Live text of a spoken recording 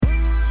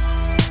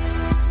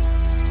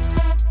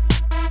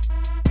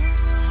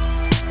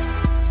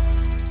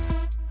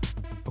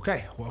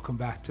Okay, welcome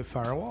back to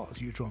Firewall.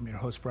 As usual, I'm your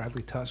host,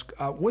 Bradley Tusk.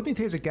 With me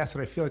today is a guest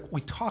that I feel like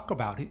we talk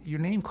about. Your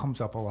name comes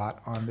up a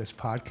lot on this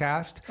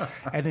podcast.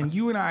 And then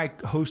you and I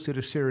hosted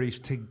a series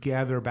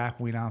together back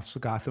when we announced the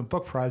Gotham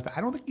Book Prize. But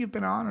I don't think you've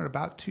been on in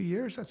about 2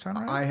 years. That sound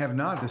right? I have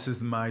not. This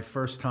is my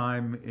first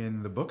time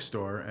in the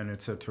bookstore, and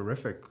it's a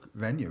terrific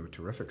venue,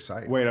 terrific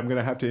site. Wait, I'm going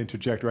to have to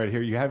interject right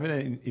here. You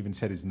haven't even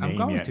said his name I'm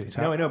going yet.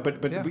 to. No, I know,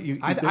 but yeah.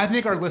 I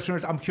think our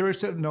listeners, I'm curious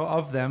to know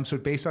of them. So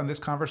based on this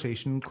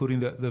conversation,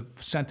 including the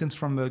sentence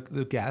from the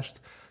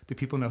guest, do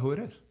people know who it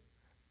is?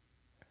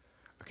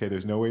 Okay,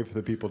 there's no way for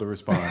the people to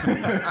respond.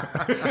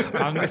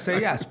 I'm going to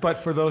say yes. But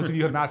for those of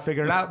you who have not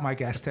figured it out, my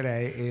guest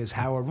today is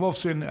Howard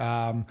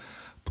Wolfson,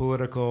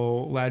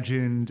 political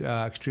legend,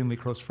 extremely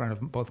close friend of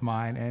both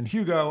mine and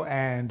Hugo.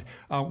 And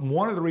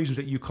one of the reasons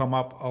that you come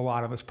up a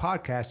lot on this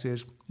podcast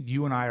is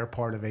you and I are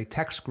part of a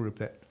text group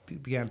that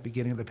began at the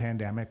beginning of the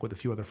pandemic with a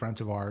few other friends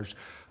of ours,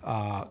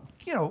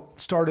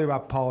 started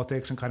about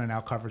politics and kind of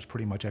now covers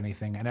pretty much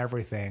anything and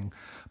everything.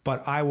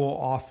 But I will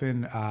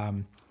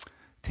often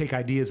take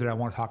ideas that I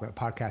want to talk about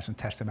the podcast and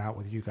test them out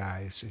with you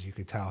guys. As you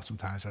could tell,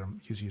 sometimes I'm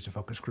usually use a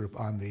focus group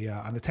on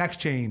the text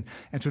chain.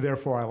 And so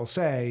therefore I will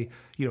say,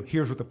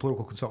 here's what the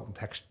political consultant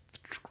text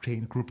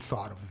chain group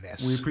thought of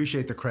this. We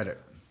appreciate the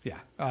credit. Yeah,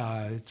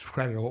 it's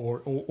credit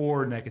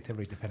or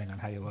negativity, depending on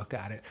how you look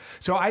at it.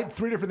 So I had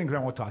 3 different things I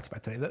want to talk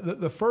about today.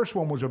 The first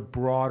one was a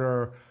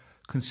broader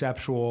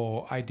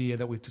conceptual idea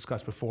that we've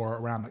discussed before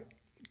around the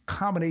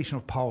combination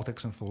of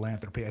politics and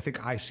philanthropy. I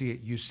think I see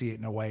it, you see it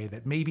in a way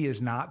that maybe is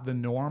not the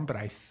norm, but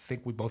I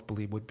think we both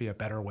believe would be a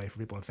better way for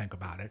people to think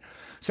about it.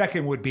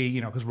 Second would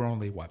be, because we're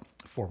only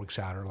 4 weeks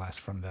out or less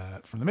from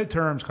the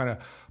midterms, kind of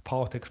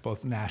politics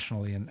both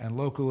nationally and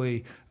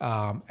locally.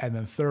 And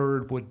then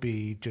third would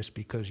be, just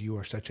because you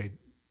are such a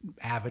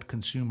avid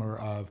consumer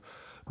of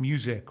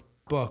music,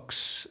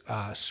 books,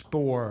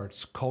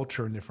 sports,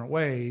 culture in different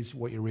ways,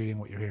 what you're reading,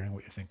 what you're hearing,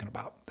 what you're thinking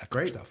about, that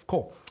kind of stuff.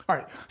 Cool. All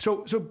right.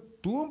 So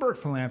Bloomberg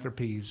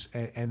Philanthropies,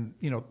 and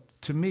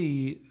to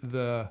me,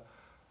 the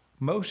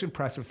most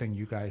impressive thing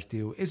you guys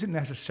do isn't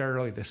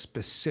necessarily the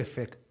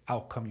specific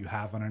outcome you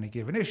have on any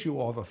given issue,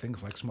 although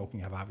things like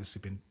smoking have obviously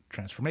been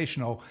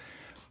transformational.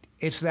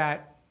 It's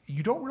that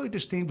you don't really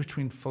distinguish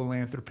between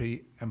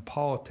philanthropy and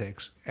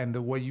politics, and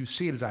the way you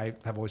see it, as I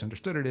have always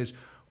understood it, is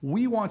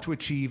we want to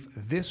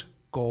achieve this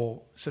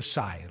goal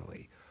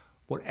societally.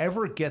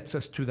 Whatever gets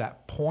us to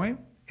that point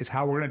is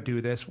how we're going to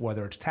do this,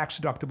 whether it's tax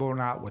deductible or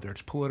not, whether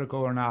it's political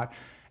or not.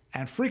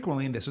 And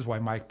frequently, and this is why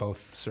Mike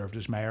both served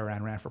as mayor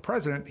and ran for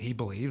president, he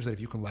believes that if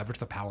you can leverage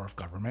the power of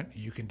government,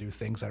 you can do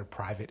things that a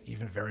private,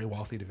 even very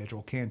wealthy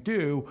individual can't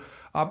do.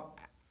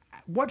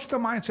 What's the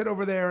mindset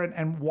over there,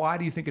 and why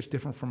do you think it's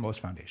different from most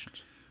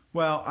foundations?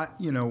 Well,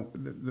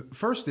 the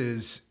first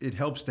is it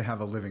helps to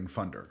have a living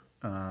funder.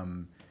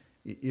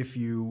 If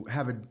you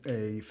have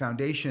a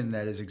foundation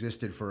that has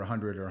existed for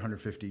 100 or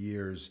 150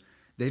 years,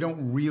 they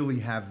don't really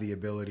have the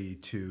ability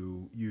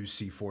to use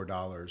C4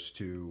 dollars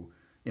to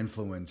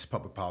influence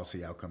public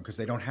policy outcome because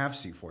they don't have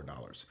C4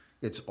 dollars.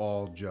 It's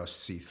all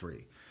just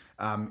C3.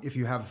 If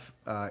you have,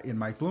 in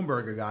Mike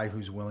Bloomberg, a guy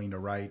who's willing to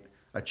write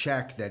a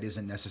check that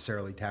isn't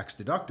necessarily tax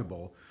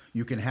deductible,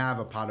 you can have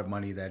a pot of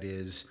money that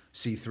is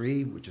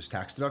C3, which is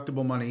tax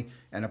deductible money,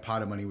 and a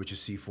pot of money which is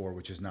C4,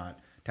 which is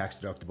not tax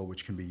deductible,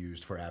 which can be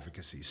used for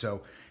advocacy.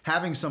 So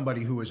having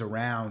somebody who is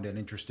around and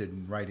interested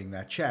in writing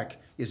that check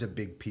is a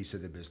big piece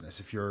of the business.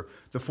 If you're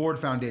the Ford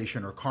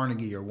Foundation or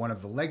Carnegie or one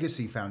of the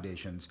legacy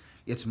foundations,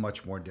 it's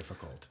much more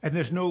difficult. And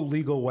there's no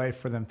legal way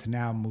for them to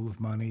now move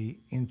money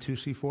into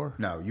C4?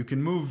 No, you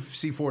can move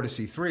C4 to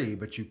C3,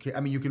 but you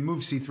can. You can move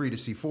C3 to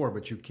C4,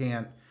 but you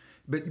can't.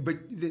 But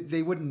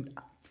they wouldn't.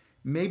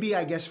 Maybe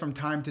I guess from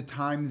time to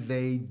time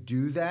they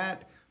do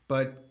that,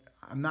 but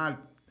I'm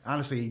not.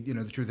 Honestly,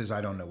 the truth is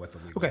I don't know what the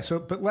legal. Okay, so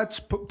but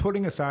let's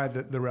putting aside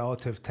the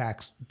relative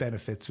tax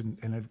benefits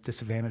and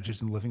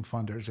disadvantages in living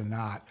funders and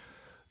not,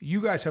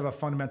 you guys have a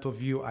fundamental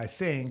view, I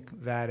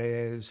think, that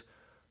is,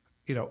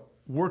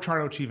 we're trying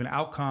to achieve an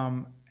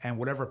outcome, and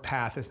whatever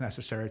path is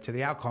necessary to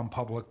the outcome,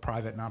 public,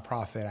 private,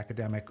 nonprofit,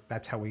 academic,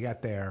 that's how we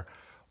get there.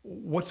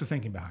 What's the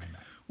thinking behind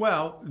that?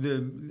 Well,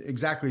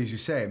 exactly as you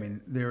say.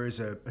 There is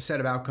a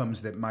set of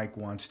outcomes that Mike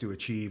wants to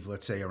achieve,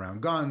 let's say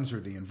around guns or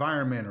the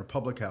environment or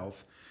public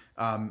health.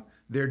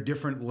 There are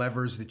different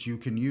levers that you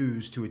can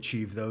use to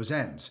achieve those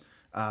ends.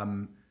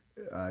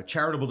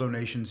 Charitable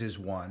donations is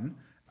one.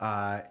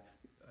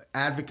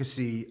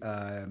 Advocacy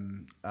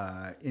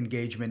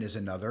engagement is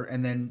another.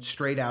 And then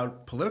straight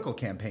out political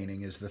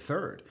campaigning is the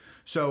third.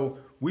 So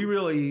we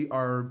really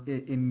are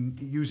in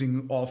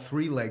using all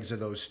 3 legs of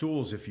those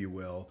stools, if you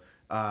will,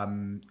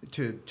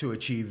 to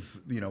achieve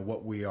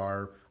what we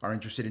are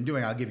interested in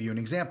doing. I'll give you an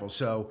example.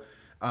 So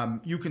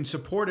you can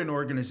support an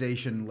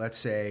organization, let's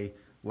say,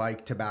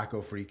 like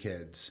Tobacco Free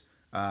Kids,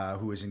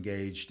 who is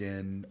engaged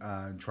in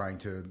trying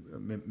to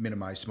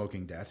minimize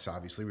smoking deaths,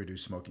 obviously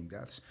reduce smoking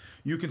deaths.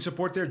 You can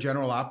support their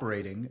general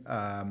operating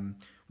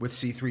with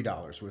C3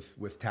 dollars,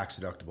 with tax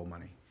deductible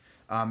money.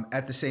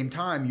 At the same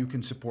time, you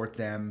can support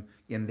them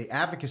in the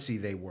advocacy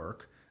they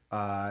work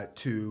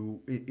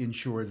to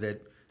ensure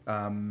that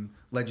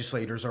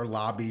legislators are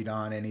lobbied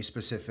on any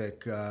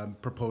specific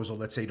proposal,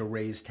 let's say to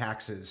raise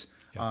taxes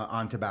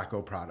on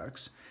tobacco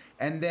products.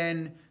 And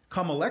then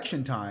come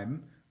election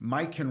time,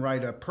 Mike can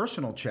write a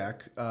personal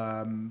check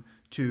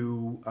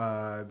to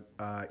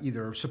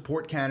either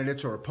support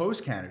candidates or oppose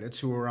candidates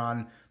who are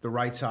on the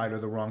right side or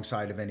the wrong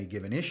side of any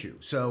given issue.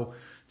 So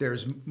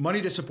there's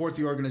money to support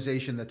the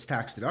organization that's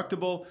tax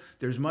deductible.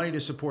 There's money to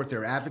support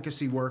their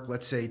advocacy work,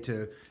 let's say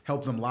to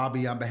help them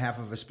lobby on behalf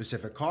of a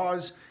specific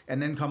cause.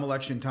 And then come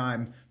election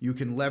time, you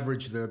can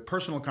leverage the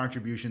personal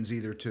contributions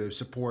either to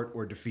support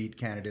or defeat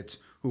candidates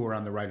who are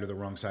on the right or the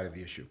wrong side of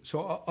the issue.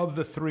 So of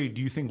the three,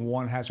 do you think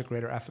one has a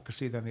greater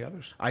efficacy than the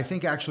others? I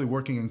think actually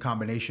working in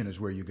combination is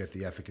where you get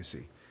the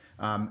efficacy.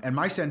 And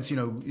my sense,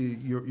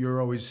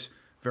 you're always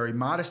very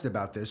modest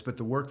about this, but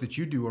the work that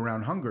you do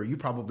around hunger, you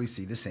probably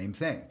see the same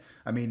thing.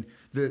 I mean,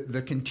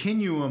 the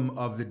continuum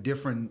of the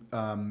different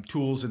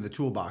tools in the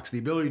toolbox, the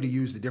ability to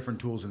use the different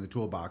tools in the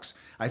toolbox,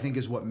 I think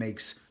is what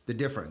makes the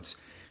difference.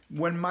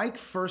 When Mike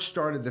first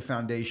started the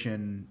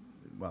foundation,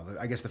 well,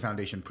 I guess the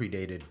foundation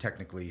predated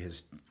technically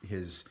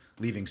his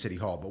leaving City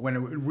Hall, but when it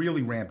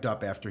really ramped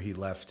up after he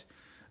left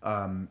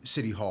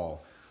City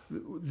Hall,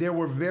 there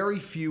were very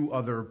few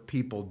other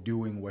people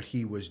doing what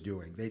he was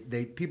doing.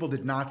 People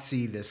did not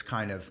see this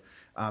kind of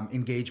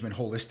engagement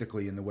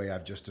holistically in the way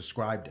I've just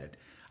described it.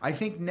 I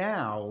think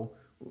now,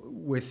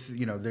 with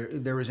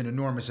there is an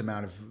enormous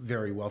amount of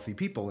very wealthy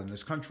people in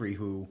this country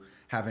who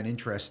have an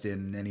interest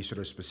in any sort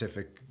of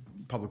specific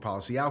public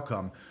policy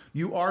outcome.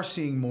 You are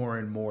seeing more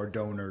and more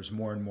donors,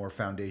 more and more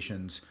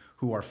foundations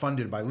who are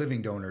funded by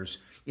living donors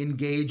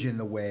engage in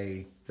the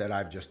way that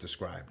I've just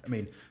described. I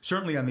mean,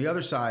 certainly on the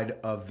other side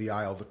of the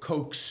aisle, the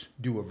Kochs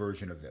do a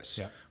version of this,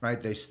 right?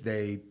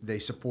 They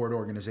support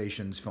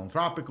organizations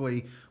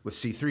philanthropically with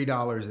C3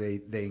 dollars.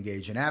 They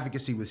engage in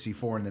advocacy with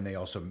C4, and then they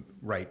also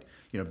write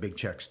big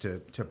checks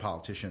to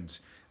politicians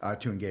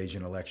to engage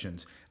in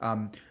elections.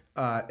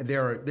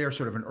 They're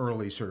sort of an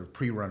early sort of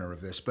pre-runner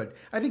of this, but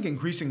I think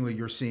increasingly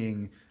you're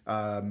seeing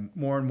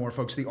more and more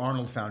folks. The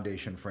Arnold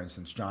Foundation, for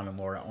instance, John and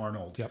Laura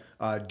Arnold,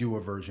 do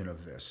a version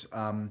of this.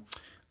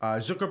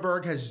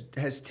 Zuckerberg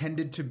has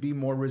tended to be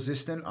more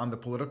resistant on the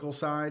political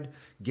side.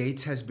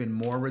 Gates has been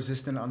more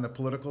resistant on the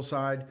political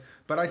side.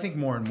 But I think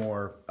more and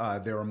more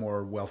there are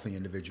more wealthy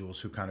individuals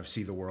who kind of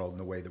see the world in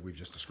the way that we've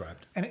just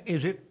described. And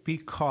is it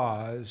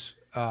because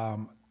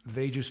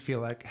they just feel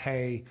like,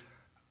 hey,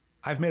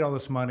 I've made all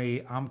this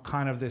money. I'm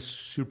kind of this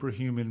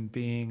superhuman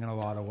being in a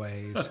lot of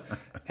ways,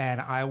 and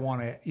I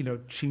want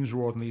to, change the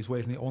world in these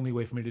ways. And the only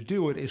way for me to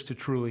do it is to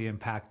truly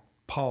impact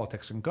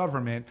politics and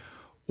government,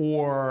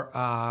 or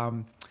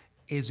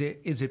is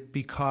it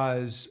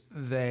because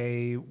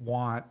they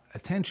want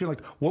attention?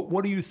 Like,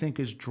 what do you think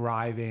is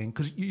driving?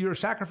 Because your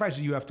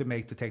sacrifices you have to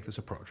make to take this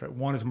approach, right?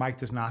 One is Mike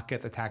does not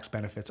get the tax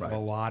benefits of a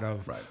lot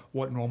of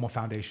what normal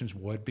foundations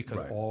would,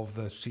 because all of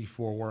the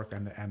C4 work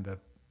and the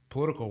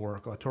political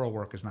work, electoral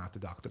work is not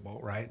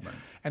deductible, right?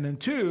 And then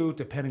two,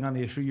 depending on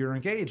the issue you're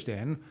engaged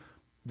in,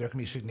 there can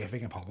be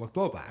significant public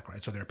blowback,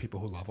 right? So there are people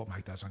who love what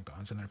Mike does on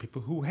guns, and there are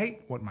people who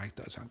hate what Mike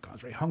does on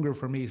guns, right? Hunger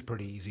for me is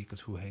pretty easy because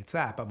who hates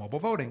that? But mobile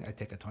voting, I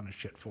take a ton of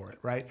shit for it,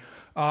 right?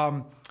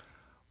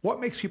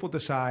 What makes people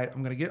decide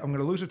I'm going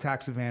to lose a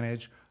tax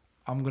advantage?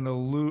 I'm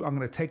going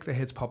to take the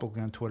hits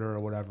publicly on Twitter or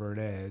whatever it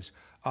is.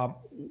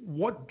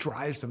 What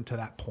drives them to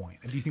that point?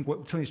 And do you think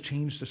something's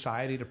changed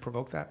society to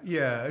provoke that?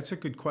 Yeah, it's a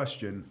good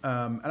question.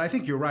 And I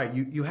think you're right.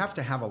 You have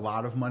to have a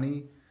lot of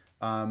money,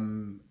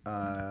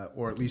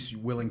 or at least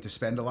willing to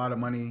spend a lot of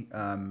money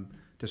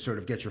to sort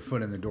of get your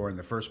foot in the door in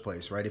the first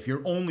place, right? If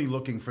you're only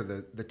looking for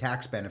the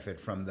tax benefit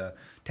from the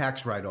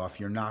tax write-off,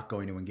 you're not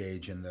going to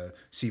engage in the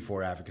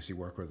C4 advocacy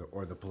work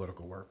or the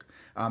political work.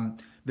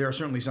 There are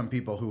certainly some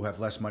people who have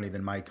less money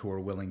than Mike who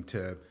are willing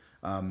to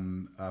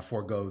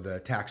forego the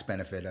tax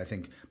benefit. I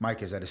think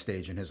Mike is at a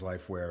stage in his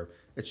life where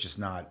it's just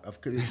not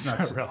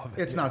relevant.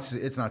 It's not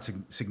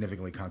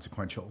significantly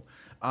consequential.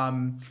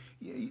 The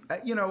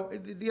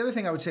other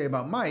thing I would say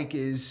about Mike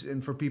is,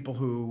 and for people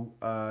who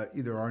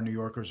either are New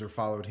Yorkers or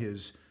followed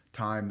his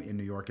time in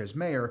New York as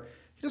mayor,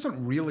 he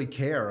doesn't really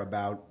care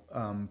about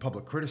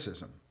public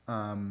criticism.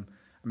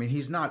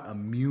 He's not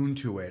immune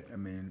to it.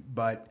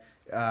 But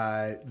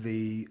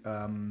the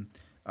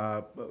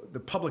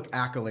public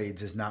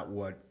accolades is not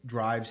what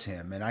drives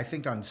him. And I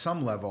think on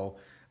some level,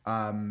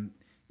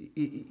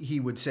 he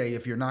would say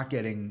if you're not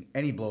getting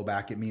any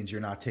blowback, it means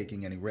you're not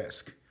taking any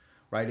risk,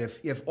 right?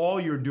 If all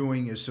you're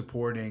doing is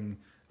supporting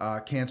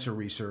cancer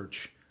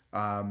research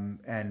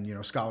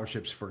and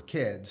scholarships for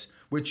kids,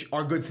 which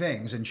are good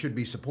things and should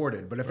be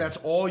supported, but if that's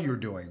all you're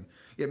doing,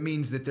 it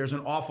means that there's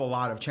an awful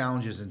lot of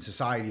challenges in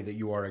society that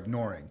you are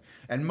ignoring.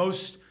 And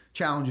most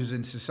challenges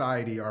in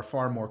society are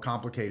far more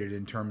complicated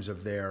in terms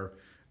of their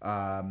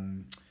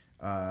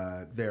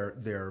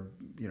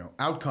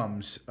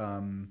outcomes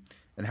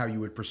and how you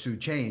would pursue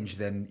change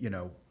than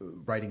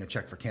writing a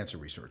check for cancer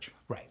research.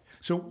 Right.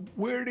 So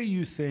where do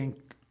you think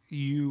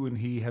you and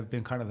he have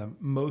been kind of the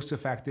most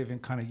effective in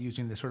kind of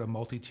using this sort of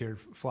multi-tiered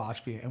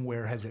philosophy, and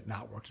where has it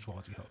not worked as well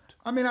as you hoped?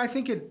 I mean, I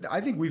think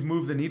we've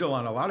moved the needle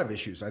on a lot of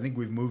issues. I think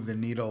we've moved the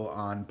needle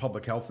on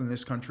public health in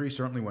this country,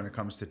 certainly when it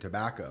comes to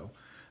tobacco.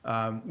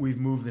 We've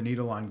moved the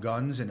needle on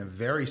guns in a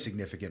very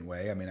significant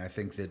way. I mean, I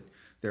think that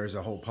there's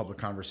a whole public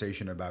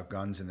conversation about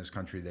guns in this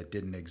country that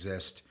didn't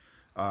exist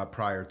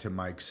prior to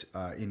Mike's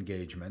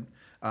engagement.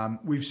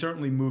 We've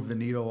certainly moved the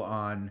needle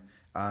on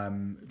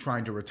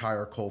trying to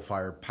retire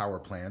coal-fired power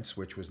plants,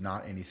 which was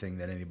not anything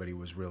that anybody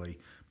was really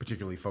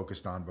particularly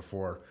focused on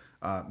before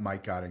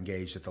Mike got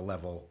engaged at the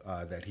level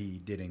that he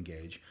did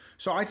engage.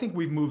 So I think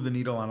we've moved the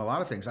needle on a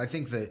lot of things. I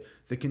think that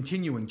the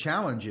continuing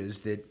challenge is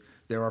that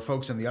there are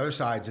folks on the other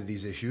sides of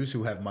these issues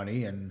who have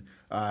money and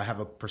have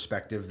a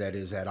perspective that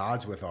is at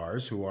odds with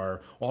ours, who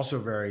are also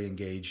very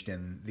engaged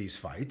in these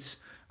fights.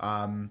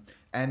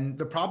 And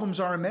the problems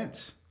are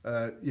immense.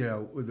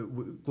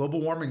 Global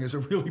warming is a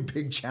really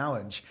big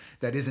challenge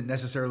that isn't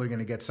necessarily going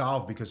to get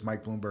solved because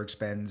Mike Bloomberg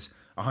spends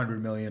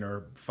 $100 million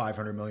or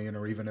 $500 million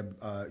or even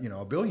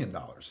 $1 billion.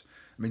 I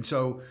mean,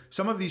 so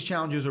some of these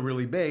challenges are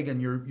really big,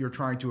 and you're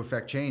trying to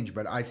affect change.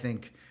 But I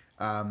think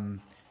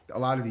a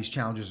lot of these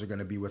challenges are going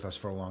to be with us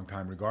for a long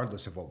time,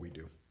 regardless of what we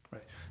do.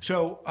 Right.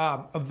 So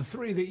of the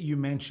three that you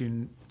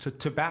mentioned,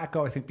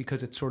 tobacco, I think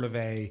because it's sort of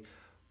a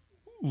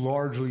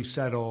largely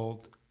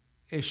settled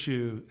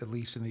issue, at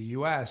least in the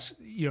U.S.,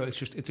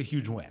 it's a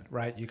huge win,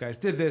 right? You guys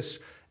did this,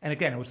 and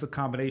again, it was the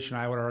combination,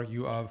 I would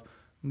argue, of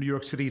New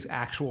York City's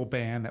actual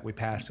ban that we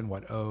passed in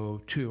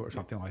 2002 or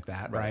something like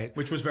that, right?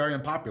 Which was very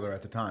unpopular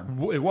at the time.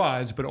 It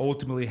was, but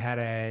ultimately had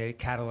a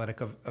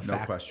catalytic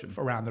effect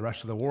around the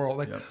rest of the world.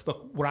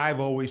 Look, what I've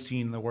always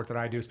seen in the work that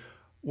I do is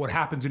what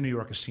happens in New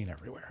York is seen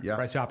everywhere,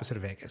 right? It's the opposite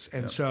of Vegas.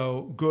 And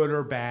so good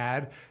or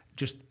bad,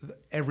 just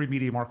every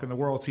media market in the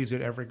world sees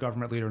it, every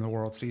government leader in the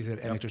world sees it,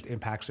 and it just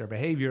impacts their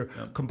behavior.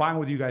 Combined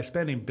with you guys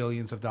spending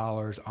billions of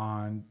dollars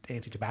on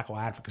anti-tobacco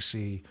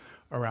advocacy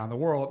around the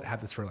world,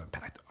 had this real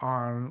impact.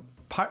 On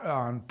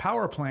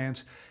power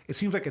plants, it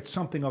seems like it's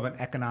something of an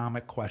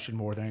economic question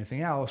more than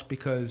anything else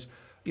because,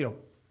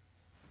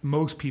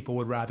 most people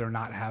would rather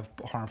not have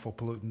harmful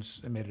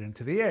pollutants emitted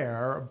into the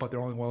air, but they're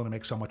only willing to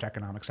make so much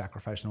economic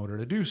sacrifice in order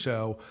to do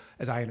so.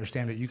 As I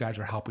understand it, you guys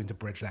are helping to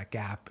bridge that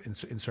gap in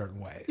certain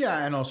ways.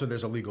 Yeah, and also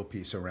there's a legal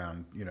piece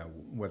around,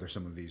 whether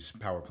some of these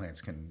power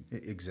plants can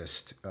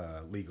exist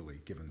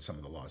legally, given some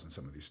of the laws in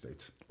some of these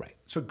states. Right.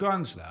 So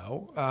guns,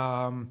 though,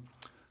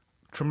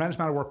 tremendous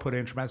amount of work put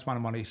in, tremendous amount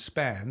of money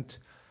spent.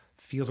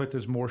 Feels like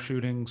there's more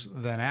shootings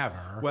than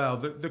ever.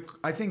 Well,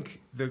 I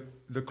think the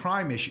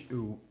crime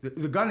issue,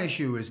 the gun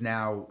issue is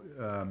now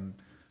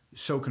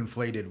so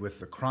conflated with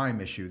the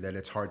crime issue that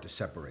it's hard to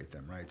separate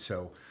them, right?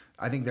 So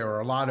I think there are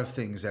a lot of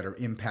things that are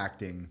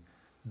impacting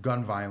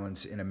gun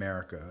violence in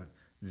America.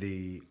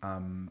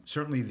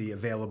 Certainly the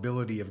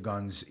availability of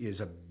guns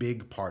is a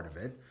big part of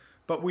it,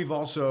 but we've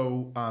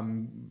also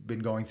been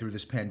going through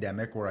this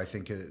pandemic where I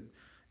think it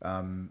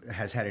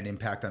has had an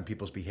impact on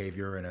people's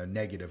behavior in a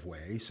negative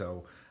way.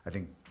 So I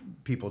think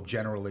people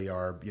generally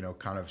are,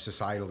 kind of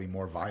societally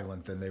more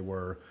violent than they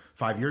were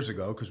 5 years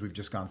ago because we've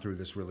just gone through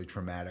this really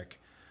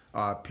traumatic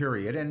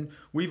period. And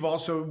we've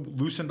also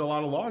loosened a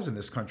lot of laws in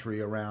this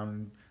country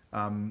around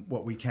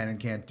what we can and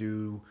can't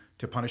do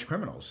to punish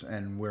criminals.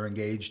 And we're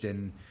engaged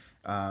in,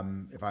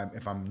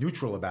 if I'm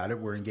neutral about it,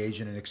 we're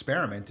engaged in an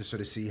experiment to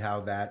sort of see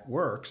how that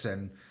works.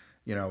 And,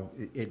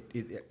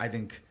 I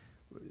think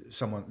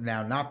someone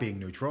now not being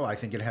neutral, I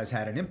think it has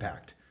had an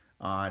impact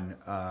on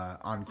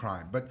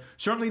crime. But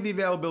certainly the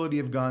availability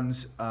of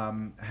guns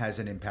has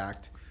an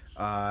impact.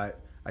 I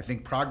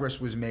think progress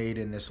was made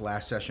in this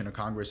last session of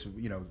Congress.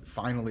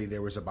 Finally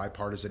there was a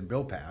bipartisan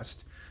bill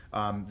passed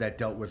that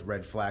dealt with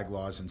red flag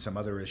laws and some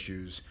other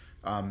issues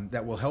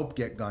that will help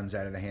get guns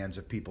out of the hands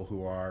of people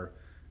who are,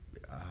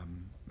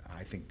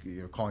 I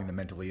think calling them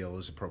mentally ill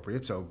is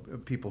appropriate. So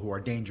people who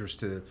are dangerous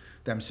to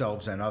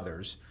themselves and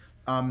others.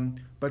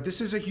 But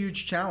this is a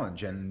huge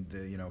challenge,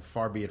 and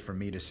far be it from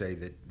me to say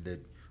that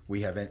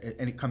we have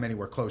come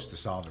anywhere close to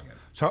solving it.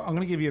 So I'm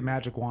going to give you a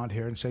magic wand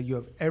here and say you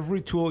have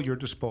every tool at your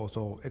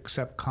disposal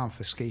except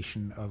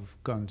confiscation of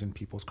guns in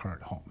people's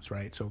current homes,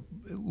 right? So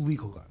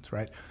legal guns,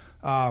 right?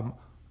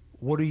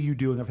 What are you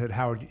doing? I've heard,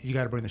 Howard, you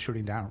got to bring the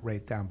shooting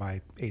rate down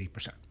by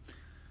 80%.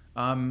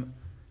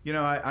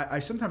 I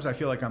sometimes I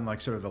feel like I'm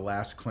like sort of the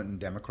last Clinton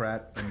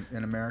Democrat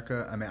in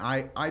America. I mean,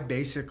 I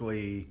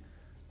basically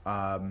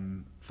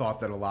thought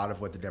that a lot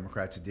of what the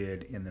Democrats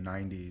did in the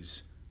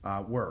 90s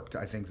worked.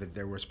 I think that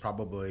there was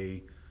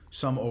probably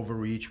some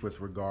overreach with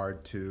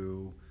regard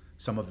to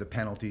some of the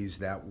penalties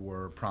that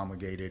were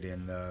promulgated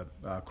in the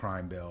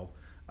crime bill.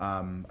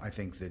 I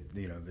think that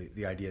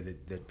the idea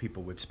that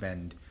people would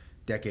spend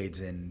decades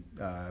in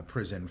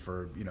prison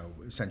for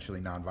essentially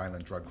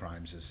nonviolent drug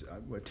crimes is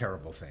a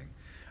terrible thing.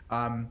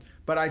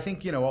 But I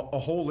think a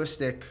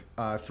holistic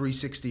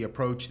 360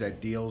 approach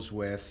that deals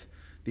with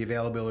the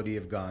availability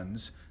of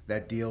guns,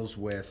 that deals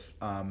with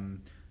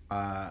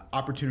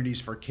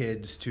opportunities for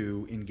kids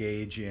to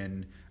engage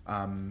in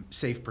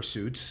safe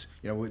pursuits.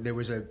 There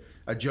was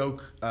a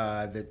joke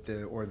that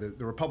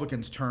the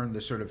Republicans turned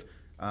the sort of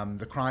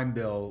the crime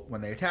bill, when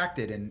they attacked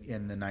it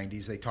in the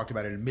 90s, they talked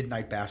about it in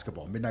midnight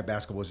basketball. Midnight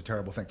basketball is a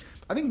terrible thing.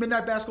 I think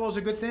midnight basketball is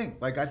a good thing.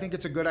 Like, I think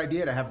it's a good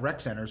idea to have rec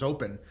centers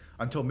open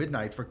until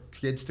midnight for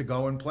kids to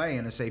go and play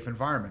in a safe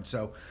environment.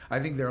 So I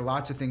think there are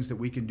lots of things that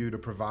we can do to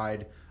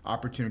provide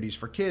opportunities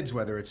for kids,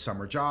 whether it's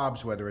summer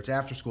jobs, whether it's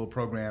after-school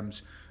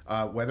programs,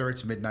 whether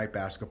it's midnight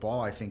basketball,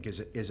 I think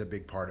is a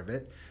big part of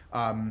it.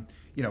 A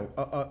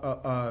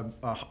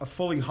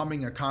fully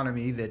humming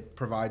economy that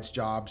provides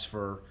jobs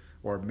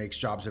or makes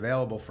jobs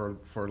available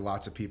for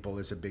lots of people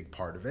is a big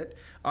part of it.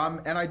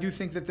 And I do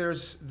think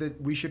that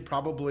we should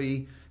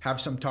probably have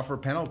some tougher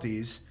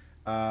penalties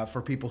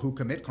for people who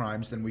commit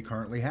crimes than we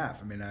currently have.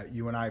 I mean,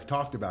 you and I have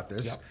talked about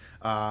this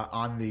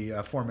on the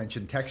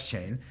aforementioned text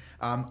chain.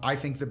 I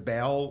think the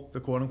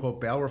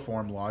quote-unquote bail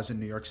reform laws in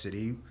New York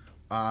City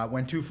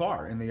went too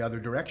far in the other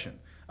direction.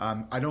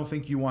 I don't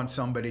think you want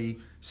somebody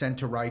sent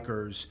to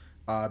Rikers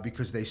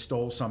because they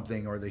stole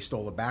something or they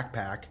stole a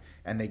backpack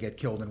and they get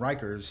killed in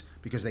Rikers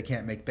because they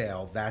can't make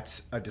bail.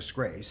 That's a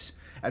disgrace.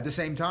 At the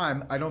same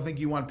time, I don't think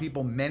you want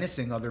people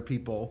menacing other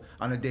people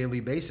on a daily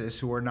basis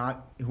who are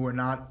not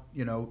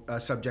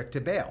subject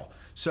to bail.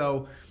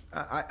 So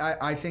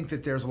I think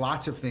that there's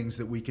lots of things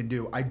that we can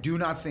do. I do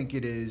not think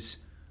it is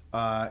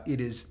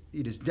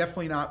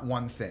definitely not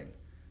one thing.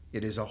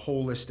 It is a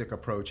holistic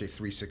approach, a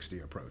 360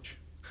 approach.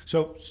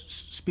 So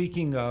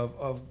speaking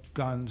of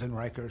guns and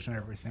Rikers and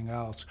everything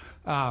else,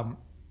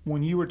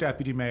 when you were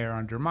deputy mayor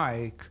under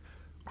Mike,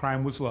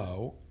 crime was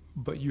low,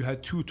 but you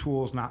had two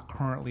tools not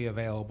currently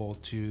available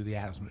to the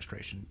Adams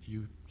administration.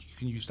 You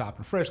can use stop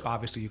and frisk.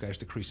 Obviously, you guys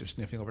decreased it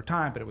significantly over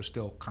time, but it was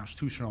still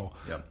constitutional.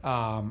 Yep.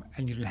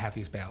 And you didn't have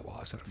these bail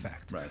laws in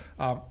effect. Right.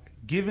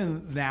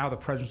 Given now the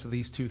presence of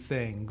these two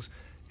things,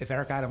 if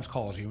Eric Adams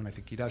calls you, and I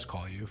think he does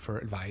call you for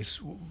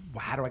advice,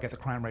 how do I get the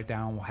crime rate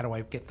down? How do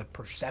I get the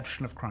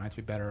perception of crime to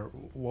be better?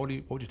 What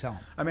would you tell him?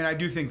 I mean, I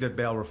do think that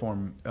bail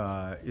reform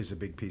is a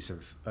big piece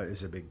of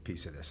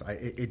this.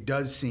 It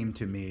does seem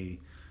to me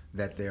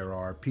that there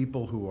are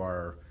people who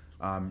are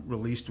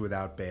released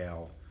without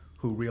bail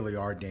who really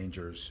are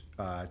dangers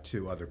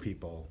to other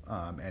people,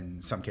 and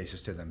in some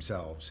cases to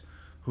themselves,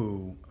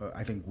 who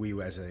I think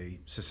we as a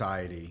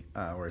society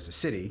or as a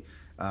city,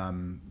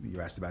 you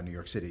asked about New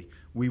York City,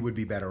 we would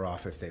be better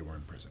off if they were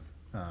in prison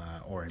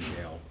or in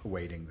jail,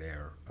 awaiting the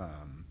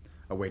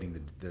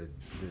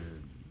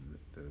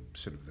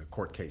sort of the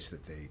court case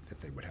that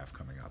they would have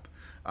coming up.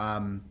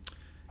 I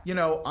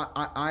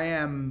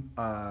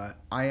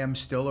am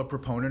still a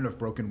proponent of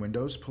broken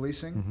windows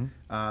policing.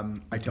 Mm-hmm.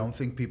 I don't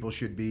think people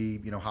should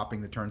be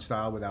hopping the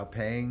turnstile without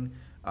paying.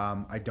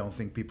 I don't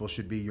think people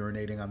should be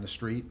urinating on the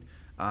street.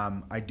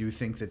 I do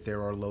think that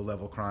there are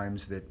low-level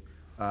crimes that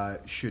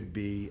should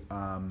be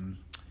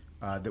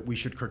that we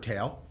should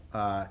curtail.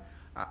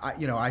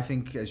 I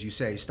think, as you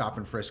say, stop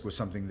and frisk was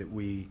something that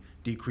we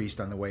decreased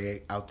on the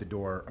way out the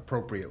door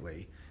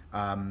appropriately.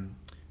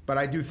 But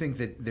I do think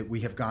that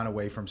we have gone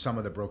away from some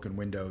of the broken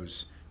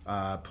windows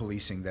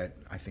policing that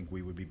I think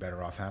we would be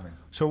better off having.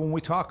 So when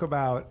we talk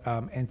about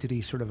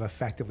entities sort of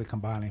effectively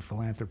combining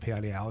philanthropy,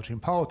 ideology,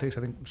 and politics,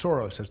 I think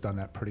Soros has done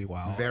that pretty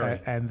well.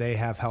 And they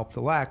have helped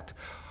elect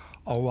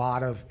a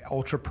lot of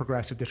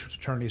ultra-progressive district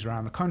attorneys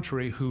around the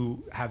country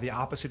who have the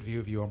opposite view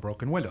of you on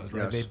broken windows.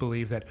 Right? Yes. They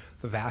believe that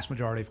the vast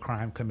majority of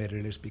crime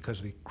committed is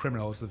because the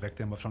criminal is the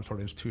victim of some sort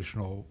of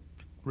institutional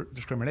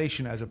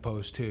discrimination as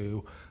opposed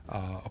to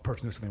a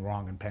person doing something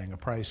wrong and paying a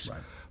price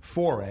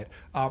for it.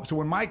 So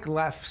when Mike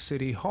left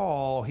City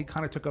Hall, he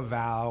kind of took a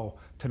vow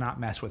to not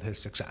mess with his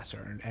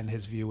successor. And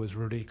his view was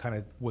Rudy kind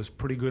of was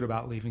pretty good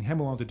about leaving him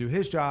alone to do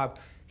his job.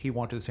 He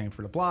wanted the same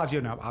for de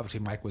Blasio. Now,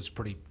 obviously, Mike was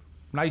pretty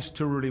nice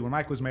to Rudy when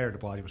Mike was mayor. De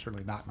Blasio was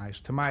certainly not nice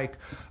to Mike.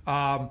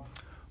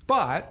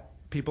 But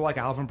people like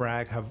Alvin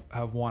Bragg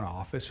have won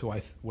office, who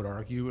I would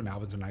argue, and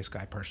Alvin's a nice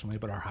guy personally,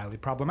 but are highly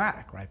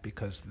problematic, right?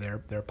 Because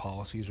their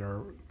policies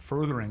are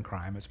furthering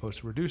crime as opposed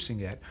to reducing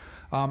it.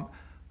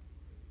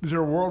 Is there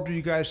a world where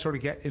you guys sort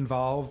of get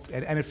involved?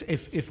 And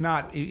if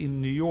not, in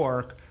New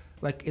York,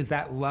 like, is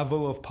that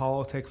level of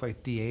politics,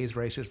 like DA's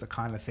races, the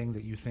kind of thing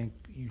that you think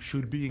you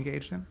should be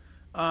engaged in?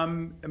 I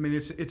mean,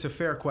 it's a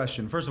fair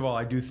question. First of all,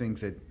 I do think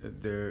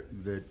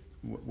that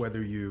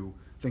whether you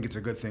think it's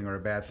a good thing or a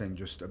bad thing,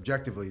 just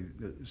objectively,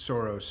 the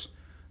Soros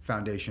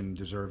Foundation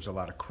deserves a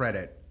lot of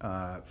credit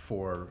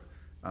for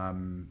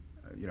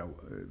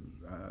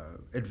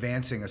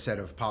advancing a set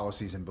of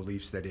policies and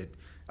beliefs that it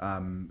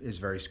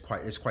is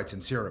quite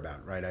sincere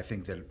about. Right? I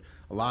think that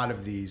a lot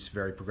of these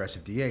very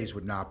progressive DAs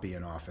would not be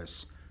in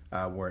office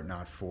were it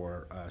not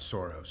for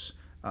Soros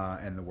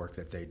and the work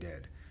that they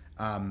did.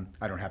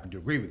 I don't happen to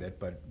agree with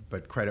it,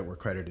 but credit where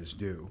credit is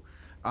due.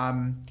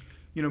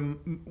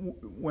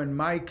 When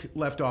Mike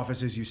left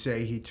office, as you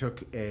say, he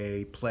took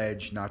a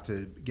pledge not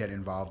to get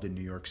involved in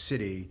New York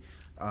City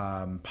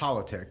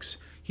politics.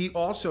 He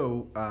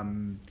also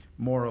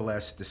more or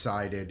less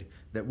decided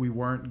that we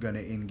weren't going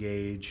to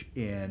engage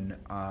in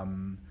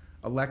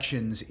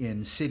elections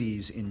in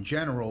cities in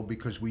general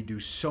because we do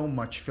so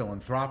much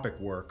philanthropic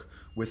work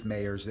with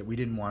mayors that we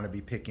didn't want to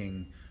be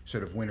picking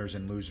sort of winners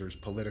and losers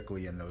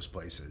politically in those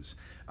places.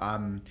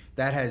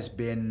 That has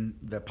been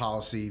the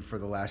policy for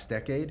the last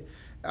decade.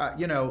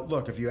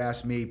 Look, if you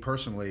ask me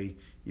personally,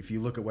 if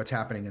you look at what's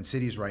happening in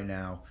cities right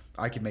now,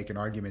 I could make an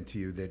argument to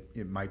you that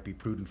it might be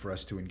prudent for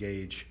us to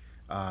engage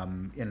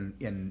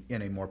in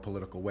a more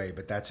political way,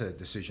 but that's a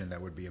decision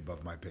that would be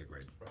above my pay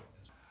grade.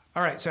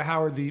 All right, so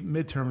Howard, the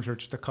midterms are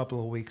just a couple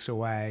of weeks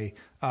away.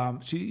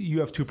 So you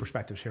have two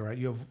perspectives here, right?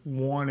 You have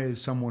one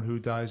is someone who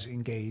does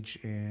engage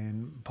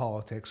in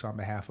politics on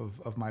behalf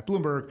of Mike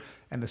Bloomberg,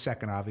 and the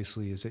second,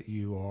 obviously, is that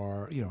you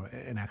are,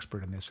 an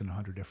expert in this in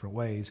 100 different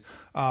ways.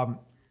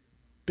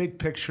 Big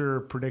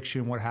picture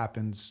prediction: what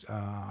happens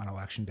on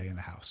Election Day in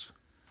the House?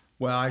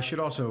 Well, I should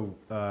also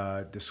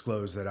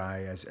disclose that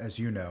I, as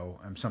you know,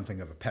 I'm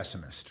something of a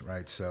pessimist,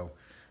 right? So.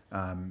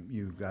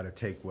 You've got to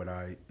take what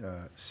I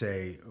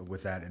say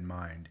with that in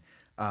mind.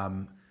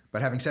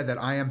 But having said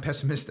that, I am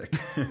pessimistic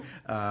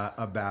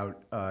about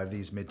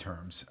these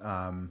midterms.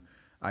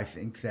 I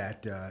think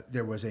that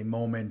there was a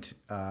moment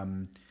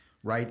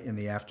right in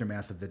the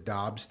aftermath of the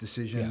Dobbs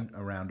decision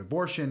around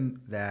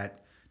abortion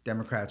that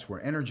Democrats were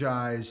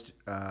energized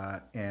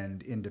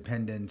and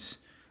independents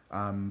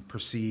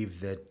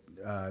perceived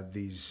that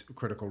these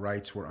critical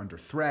rights were under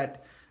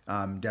threat.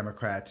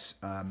 Democrats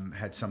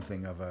had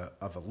something of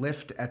a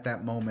lift at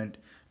that moment.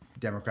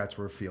 Democrats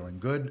were feeling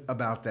good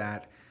about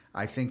that.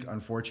 I think,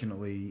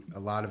 unfortunately, a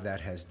lot of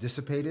that has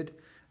dissipated.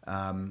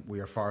 We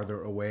are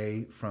farther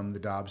away from the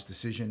Dobbs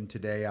decision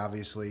today,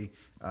 obviously,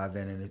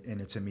 than in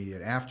its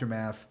immediate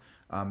aftermath.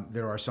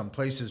 There are some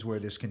places where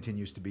this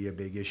continues to be a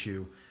big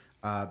issue,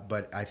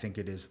 but I think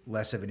it is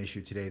less of an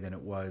issue today than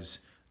it was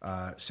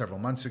several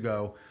months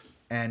ago.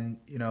 And,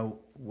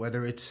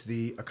 whether it's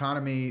the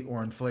economy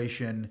or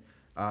inflation,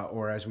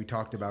 or as we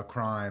talked about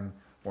crime,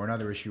 or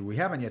another issue we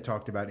haven't yet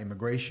talked about,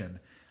 immigration,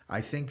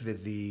 I think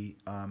that the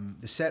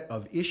set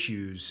of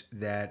issues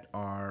that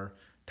are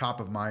top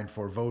of mind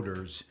for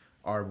voters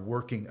are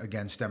working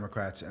against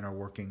Democrats and are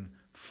working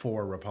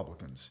for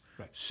Republicans.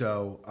 Right.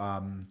 So,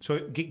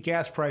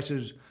 gas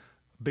prices,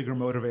 bigger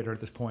motivator at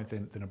this point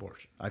than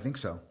abortion. I think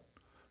so.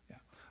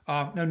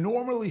 Yeah. Now,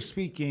 normally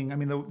speaking, I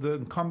mean, the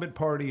incumbent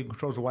party who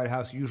controls the White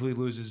House usually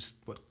loses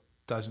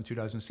two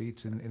dozen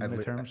seats in the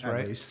midterms,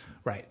 right? At least.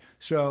 Right.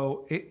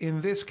 So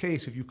in this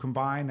case, if you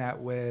combine that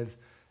with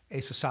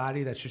a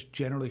society that's just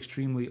generally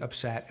extremely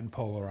upset and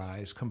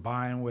polarized,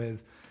 combined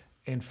with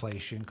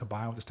inflation,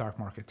 combined with the stock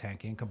market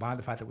tanking, combined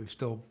with the fact that we've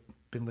still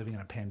been living in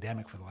a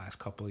pandemic for the last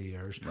couple of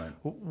years, right.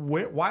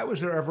 Why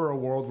was there ever a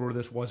world where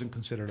this wasn't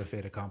considered a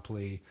fait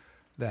accompli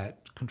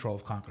that control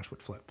of Congress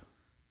would flip?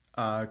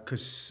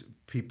 Because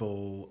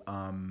people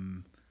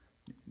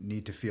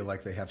need to feel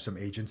like they have some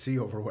agency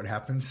over what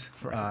happens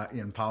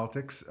in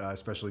politics,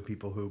 especially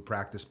people who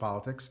practice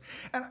politics.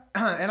 And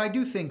I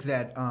do think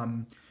that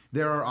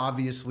there are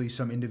obviously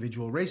some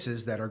individual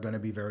races that are going to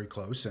be very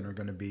close and are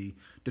going to be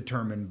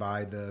determined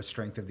by the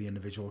strength of the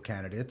individual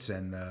candidates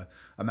and the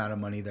amount of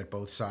money that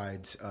both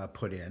sides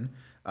put in.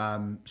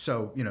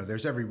 So,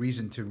 there's every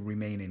reason to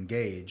remain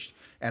engaged.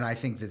 And I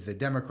think that the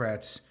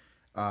Democrats,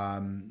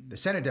 the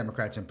Senate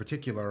Democrats in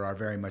particular, are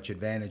very much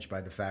advantaged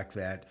by the fact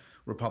that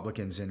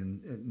Republicans in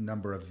a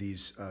number of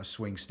these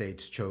swing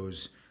states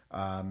chose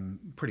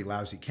pretty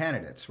lousy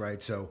candidates,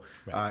 right? So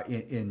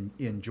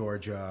in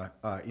Georgia,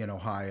 in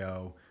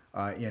Ohio,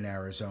 in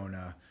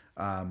Arizona,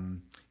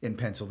 in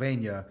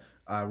Pennsylvania,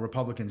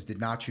 Republicans did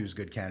not choose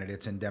good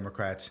candidates, and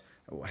Democrats,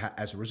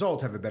 as a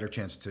result, have a better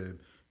chance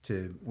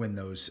to win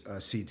those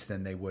seats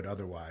than they would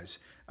otherwise.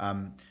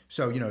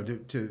 So,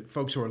 to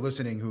folks who are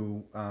listening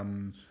who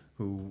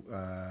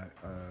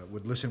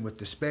would listen with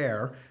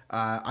despair,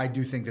 I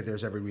do think that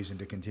there's every reason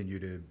to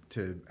continue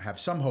to have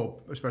some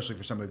hope, especially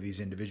for some of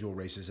these individual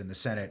races. And the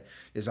Senate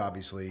is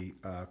obviously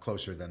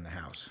closer than the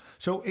House.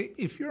 So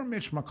if you're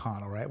Mitch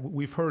McConnell, right,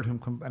 we've heard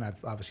him, and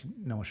I've obviously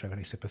no one should have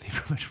any sympathy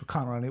for Mitch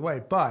McConnell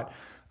anyway, but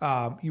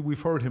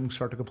we've heard him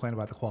start to complain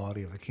about the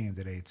quality of the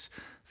candidates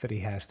that he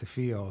has to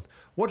field.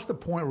 What's the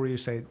point where you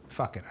say,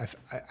 fuck it,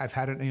 I've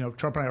had it,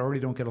 Trump and I already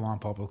don't get along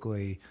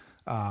publicly.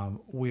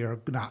 We are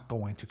not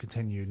going to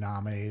continue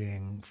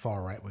nominating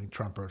far right-wing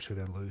Trumpers who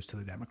then lose to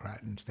the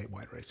Democrat in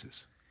statewide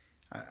races?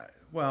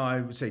 Well,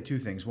 I would say two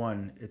things.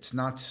 One, it's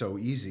not so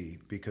easy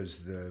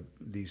because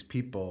these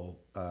people,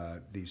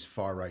 these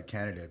far-right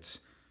candidates,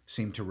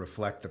 seem to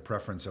reflect the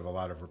preference of a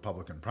lot of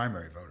Republican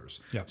primary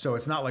voters. Yep. So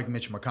it's not like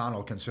Mitch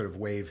McConnell can sort of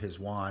wave his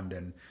wand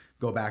and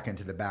go back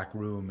into the back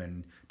room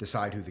and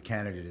decide who the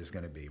candidate is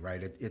going to be,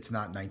 right? It's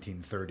not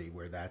 1930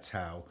 where that's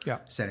how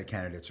Senate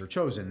candidates are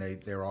chosen.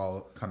 They're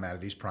all come out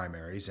of these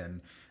primaries, and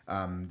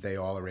they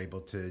all are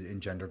able to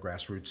engender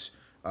grassroots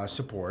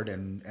support.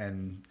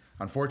 And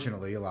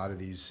unfortunately, a lot of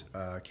these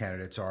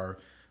candidates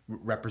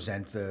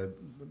represent a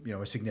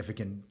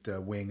significant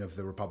wing of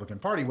the Republican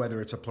Party,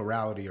 whether it's a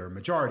plurality or a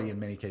majority. In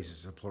many cases,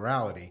 it's a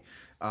plurality.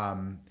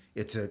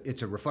 it's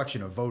a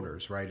reflection of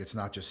voters, right? It's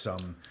not just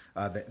some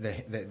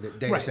the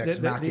Deus Right, Ex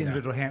the Machina.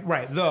 individual hand.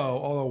 Right, though,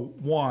 although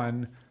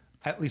one,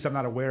 at least I'm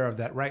not aware of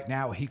that right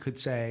now, he could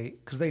say,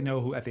 because they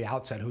know who at the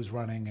outset who's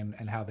running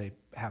and how they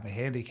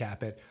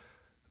handicap it,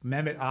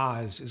 Mehmet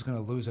Oz is going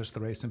to lose us the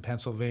race in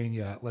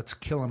Pennsylvania. Let's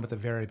kill him at the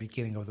very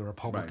beginning of the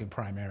Republican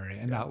primary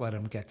and not let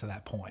him get to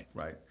that point.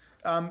 Right.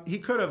 He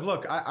could have.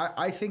 Look,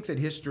 I think that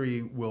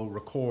history will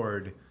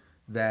record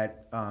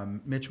that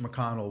Mitch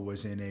McConnell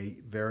was in a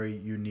very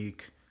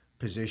unique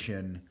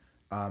position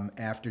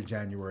after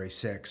January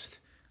 6th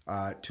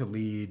to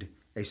lead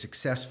a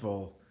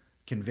successful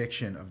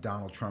conviction of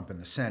Donald Trump in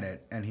the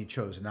Senate, and he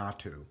chose not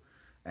to.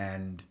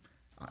 And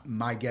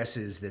my guess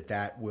is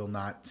that will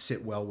not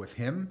sit well with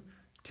him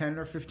 10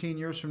 or 15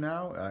 years from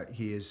now.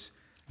 He is.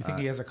 You think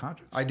he has a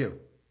conscience? I do,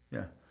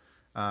 yeah.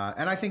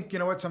 And I think, you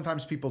know what,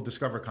 sometimes people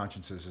discover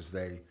consciences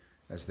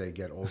as they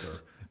get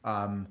older.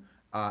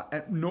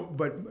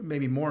 But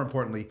maybe more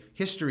importantly,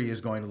 history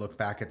is going to look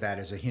back at that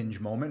as a hinge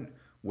moment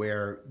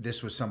where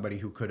this was somebody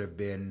who could have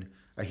been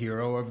a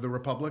hero of the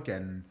Republic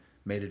and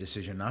made a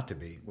decision not to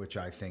be, which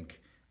I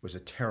think was a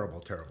terrible,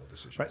 terrible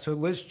decision. Right, so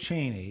Liz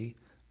Cheney,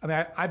 I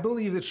mean, I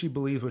believe that she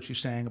believes what she's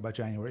saying about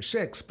January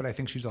 6th, but I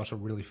think she's also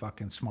really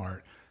fucking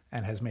smart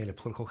and has made a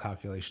political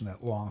calculation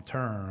that long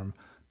term,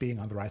 being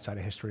on the right side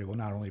of history will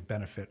not only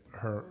benefit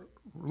her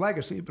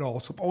legacy, but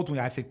also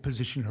ultimately, I think,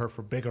 position her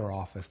for bigger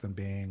office than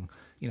being,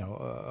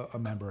 a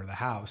member of the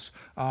House.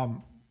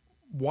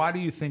 Why do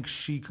you think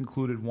she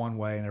concluded one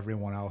way and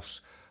everyone else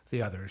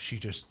the other? Is she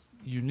just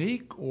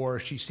unique, or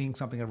is she seeing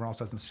something everyone else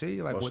doesn't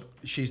see?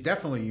 She's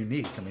definitely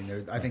unique. I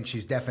mean, I think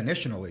she's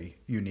definitionally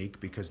unique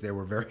because there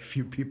were very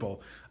few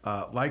people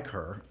like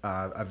her.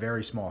 A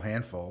very small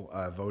handful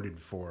voted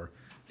for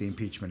the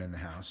impeachment in the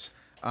House.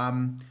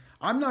 I'm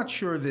not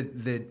sure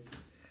that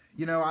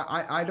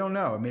I don't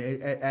know. I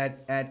mean,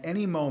 at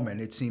any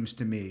moment, it seems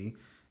to me,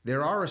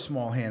 there are a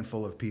small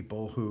handful of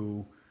people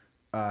who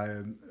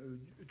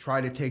try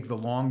to take the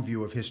long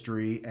view of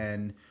history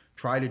and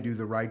try to do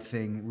the right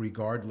thing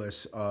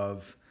regardless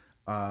of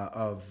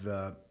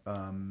the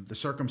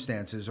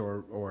circumstances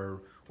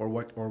or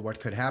what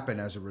could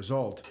happen as a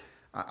result.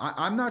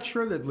 I'm not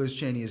sure that Liz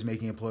Cheney is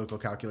making a political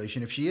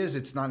calculation. If she is,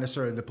 it's not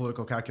necessarily the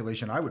political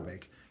calculation I would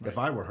make if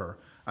I were her.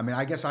 I mean,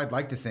 I guess I'd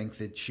like to think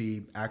that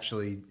she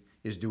actually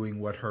is doing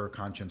what her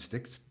conscience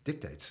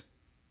dictates.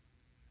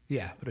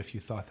 Yeah, but if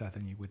you thought that,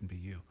 then you wouldn't be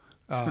you.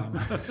 All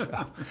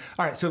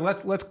right, so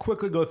let's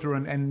quickly go through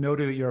and note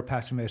that you're a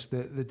pessimist,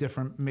 the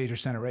different major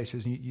Senate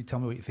races, and you tell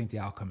me what you think the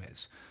outcome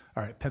is.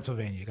 All right,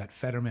 Pennsylvania, you got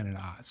Fetterman and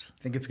Oz.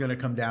 I think it's going to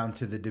come down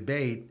to the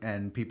debate,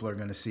 and people are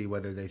going to see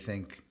whether they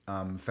think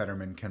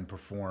Fetterman can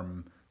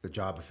perform the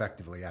job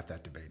effectively at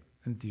that debate.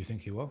 And do you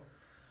think he will?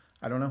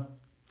 I don't know.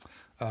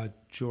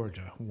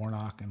 Georgia,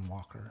 Warnock and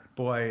Walker.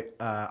 Boy,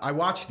 I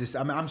watched this.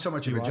 I'm so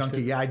much of a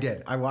junkie. Yeah, I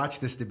did. I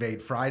watched this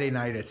debate Friday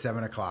night at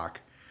 7:00.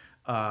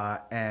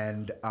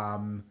 And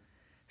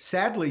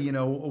sadly,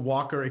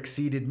 Walker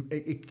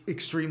exceeded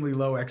extremely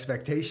low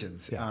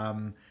expectations.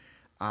 Yeah.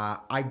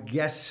 I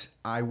guess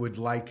I would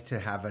like to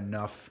have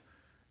enough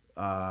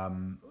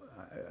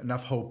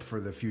hope for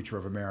the future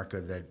of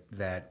America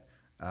that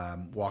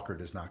Walker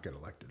does not get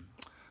elected.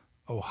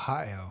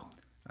 Ohio,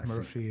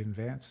 Murphy and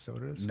Vance, is that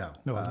what it is? No.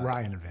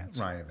 Ryan and Vance.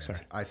 Ryan and Vance.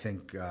 Sorry. I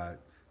think the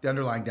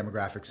underlying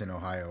demographics in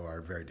Ohio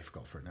are very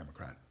difficult for a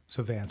Democrat.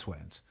 So Vance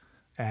wins.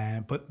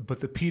 But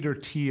the Peter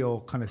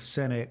Thiel kind of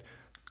Senate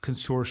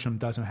consortium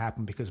doesn't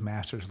happen because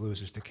Masters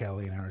loses to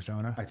Kelly in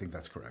Arizona? I think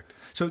that's correct.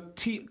 So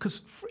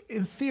because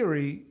in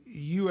theory,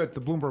 you at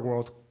the Bloomberg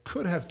world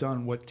could have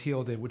done what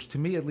Thiel did, which to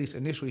me at least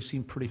initially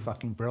seemed pretty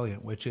fucking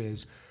brilliant, which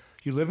is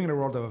you're living in a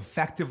world of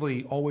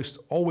effectively always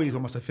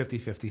almost a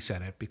 50-50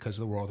 Senate because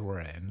of the world we're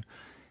in.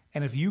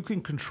 And if you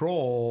can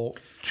control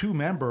two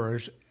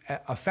members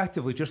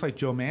effectively, just like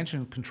Joe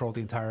Manchin controlled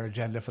the entire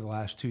agenda for the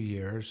last 2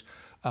 years,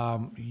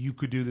 you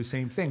could do the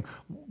same thing.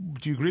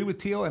 Do you agree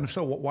with Thiel? And if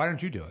so, why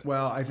don't you do it?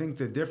 Well, I think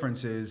the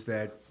difference is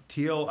that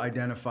Thiel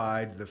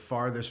identified the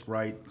farthest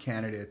right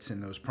candidates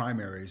in those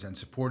primaries and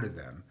supported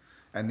them.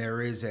 And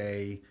there is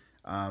a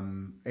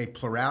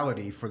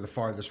plurality for the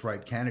farthest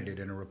right candidate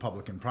in a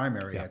Republican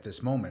primary at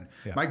this moment.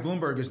 Yeah. Mike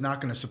Bloomberg is not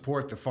going to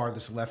support the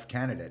farthest left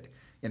candidate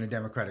in a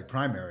Democratic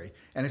primary.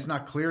 And it's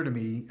not clear to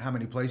me how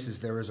many places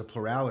there is a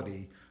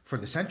plurality for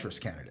the centrist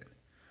candidate,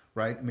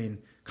 right? I mean,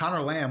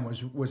 Conor Lamb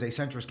was a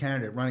centrist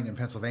candidate running in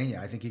Pennsylvania.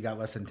 I think he got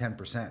less than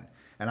 10%.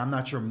 And I'm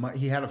not sure,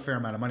 he had a fair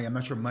amount of money. I'm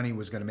not sure money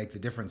was going to make the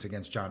difference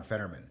against John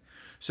Fetterman.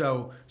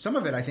 So some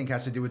of it, I think,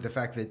 has to do with the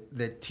fact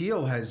that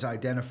Thiel has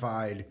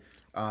identified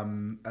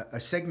a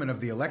segment of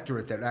the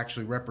electorate that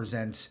actually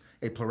represents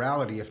a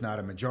plurality, if not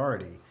a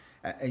majority.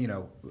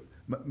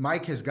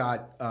 Mike has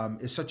got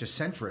is such a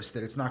centrist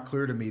that it's not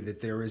clear to me that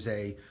there is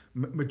a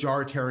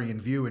majoritarian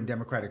view in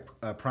Democratic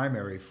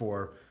primary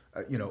for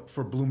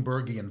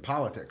Bloombergian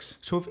politics.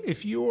 So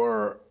if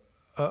you're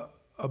a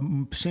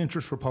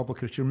centrist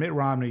Republican, if you're Mitt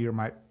Romney, you're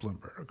Mike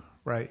Bloomberg,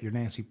 right? You're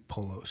Nancy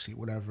Pelosi,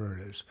 whatever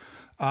it is.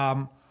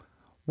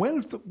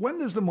 When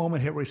does the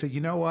moment hit where you say,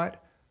 you know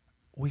what?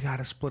 we got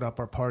to split up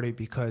our party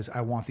because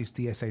I want these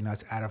DSA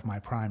nuts out of my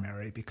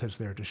primary because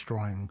they're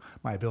destroying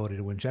my ability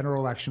to win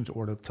general elections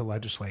or to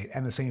legislate,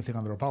 and the same thing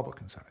on the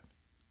Republican side?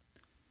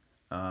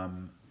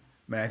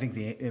 I think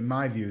in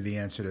my view, the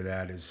answer to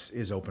that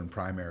is open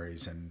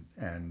primaries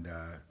and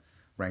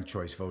ranked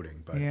choice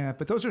voting. But yeah,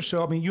 but those are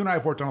so. I mean, you and I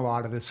have worked on a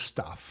lot of this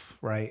stuff,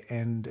 right?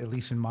 And at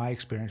least in my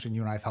experience, and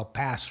you and I have helped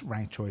pass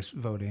ranked choice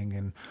voting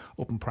and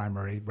open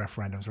primary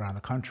referendums around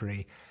the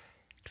country.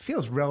 It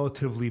feels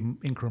relatively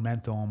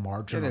incremental and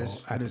marginal it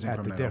is at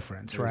incremental. the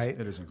difference, right?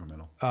 It is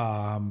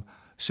incremental.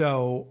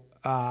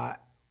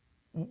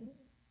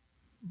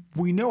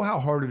 We know how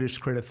hard it is to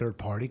create a third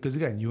party because,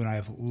 again, you and I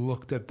have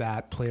looked at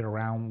that, played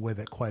around with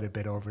it quite a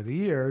bit over the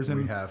years.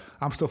 And we have.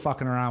 I'm still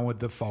fucking around with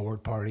the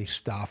forward party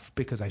stuff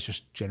because I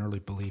just generally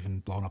believe in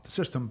blowing up the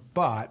system.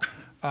 But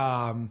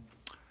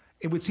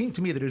it would seem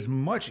to me that it's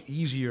much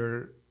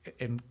easier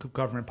in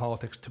government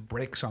politics to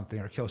break something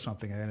or kill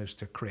something than it is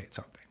to create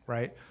something,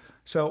 right?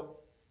 So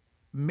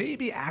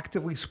maybe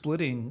actively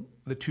splitting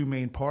the two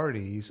main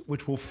parties,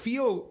 which will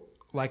feel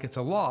like it's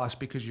a loss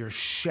because you're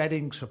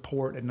shedding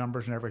support and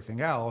numbers and everything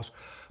else,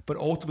 but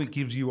ultimately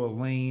gives you a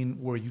lane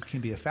where you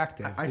can be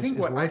effective. I think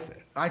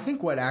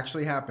what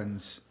actually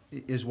happens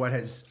is what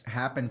has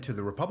happened to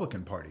the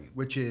Republican Party,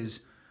 which is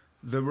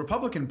the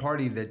Republican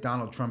Party that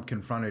Donald Trump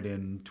confronted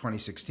in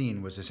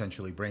 2016 was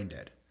essentially brain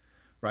dead,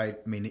 right?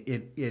 I mean,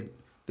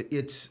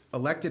 its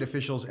elected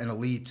officials and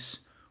elites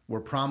were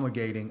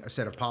promulgating a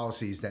set of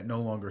policies that no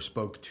longer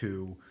spoke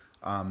to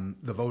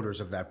the voters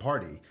of that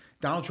party.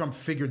 Donald Trump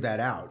figured that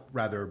out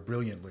rather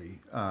brilliantly.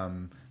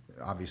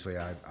 Obviously,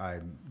 I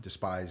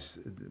despise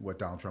what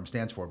Donald Trump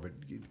stands for, but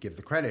give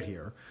the credit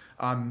here.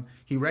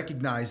 He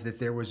recognized that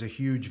there was a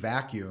huge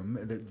vacuum,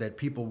 that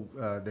people,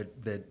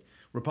 that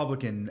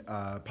Republican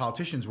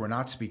politicians were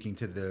not speaking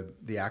to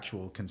the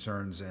actual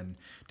concerns and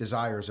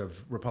desires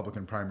of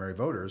Republican primary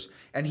voters,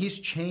 and he's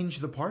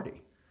changed the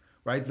party.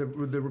 Right, the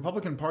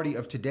Republican Party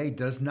of today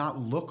does not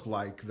look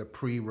like the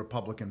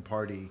pre-Republican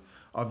Party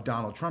of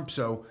Donald Trump.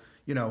 So,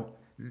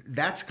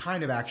 that's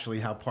kind of actually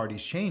how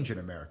parties change in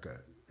America.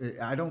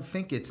 I don't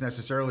think it's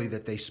necessarily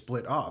that they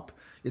split up.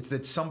 It's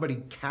that somebody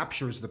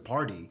captures the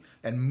party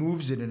and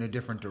moves it in a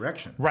different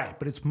direction. Right,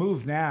 but it's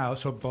moved now.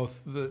 So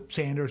both the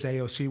Sanders,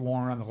 AOC,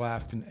 Warren on the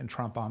left and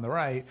Trump on the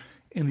right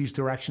in these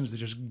directions that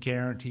just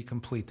guarantee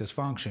complete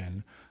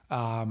dysfunction.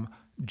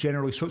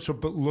 Generally,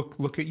 but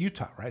look at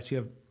Utah, right? So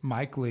you have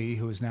Mike Lee,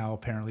 who is now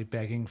apparently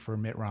begging for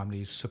Mitt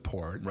Romney's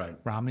support. Right.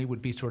 Romney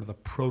would be sort of the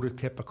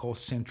prototypical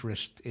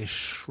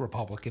centrist-ish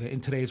Republican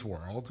in today's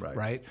world,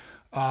 right?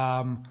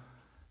 A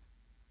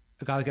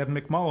guy like Evan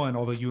McMullen,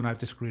 although you and I have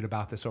disagreed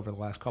about this over the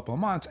last couple of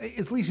months,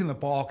 is at least in the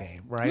ball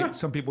game, right? Yeah.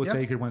 Some people would say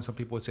he could win, some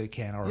people would say he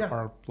can't, or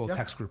our little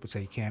text group would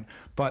say he can't,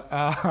 but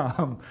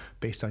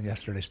based on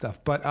yesterday's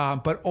stuff. But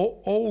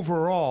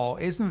overall,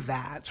 isn't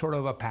that sort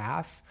of a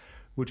path,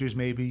 which is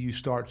maybe you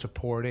start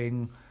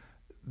supporting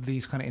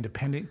these kind of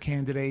independent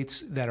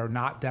candidates that are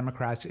not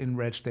Democrats in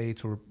red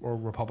states or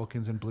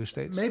Republicans in blue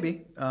states?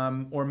 Maybe,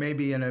 or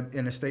maybe in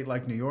a state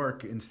like New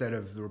York, instead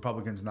of the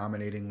Republicans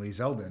nominating Lee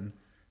Zeldin,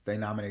 they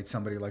nominate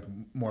somebody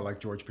more like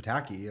George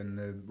Pataki, and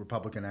the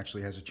Republican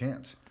actually has a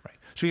chance. Right.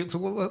 So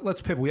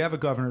let's pivot. We have a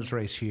governor's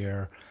race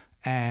here,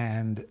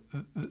 and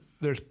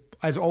there's,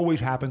 as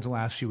always happens in the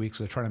last few weeks,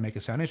 they're trying to make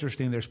it sound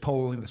interesting. There's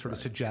polling that sort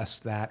of suggests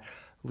that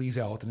Lee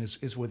Zeldin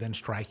is within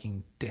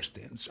striking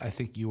distance. I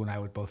think you and I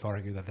would both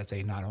argue that that's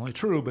not only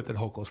true, but that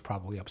Hochul's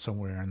probably up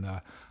somewhere in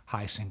the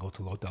high single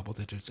to low double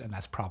digits, and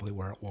that's probably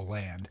where it will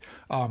land.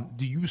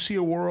 Do you see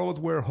a world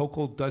where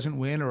Hochul doesn't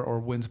win or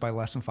wins by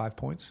less than 5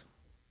 points?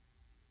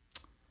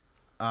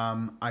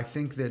 I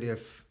think that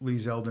if Lee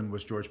Zeldin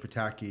was George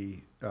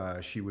Pataki,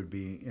 she would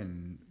be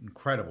in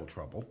incredible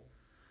trouble.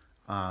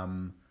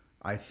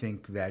 I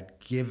think that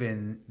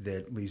given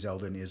that Lee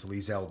Zeldin is Lee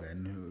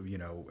Zeldin, who,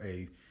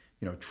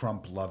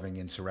 Trump-loving,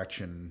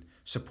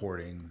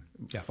 insurrection-supporting,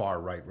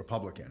 far-right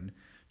Republican,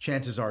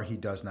 chances are he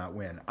does not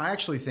win. I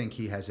actually think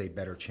he has a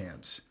better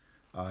chance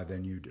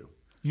than you do.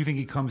 You think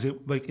he comes in,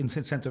 in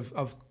sense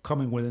of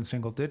coming within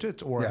single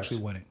digits or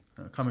actually winning?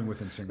 Coming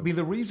within single. I mean,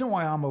 the reason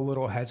why I'm a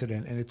little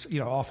hesitant, and it's,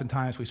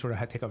 oftentimes we sort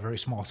of take a very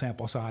small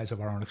sample size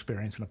of our own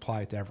experience and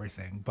apply it to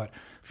everything. But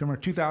if you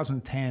remember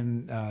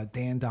 2010,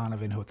 Dan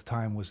Donovan, who at the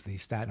time was the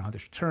Staten Island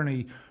District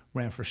Attorney,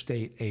 ran for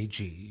state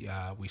AG.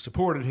 We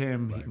supported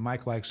him. Right.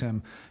 Mike likes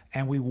him.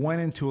 And we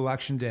went into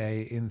Election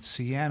Day in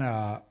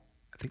Siena,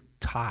 I think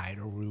tied,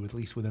 or we were at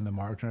least within the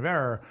margin of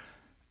error.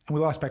 And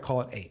we lost by,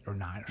 call it 8 or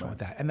 9 or something like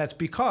that. And that's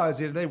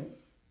because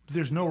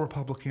there's no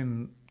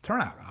Republican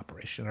turnout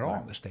operation at all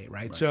in the state,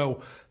 right?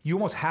 So you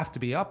almost have to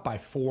be up by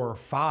 4 or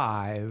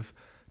 5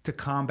 to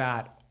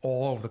combat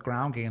all of the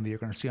ground game that you're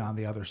going to see on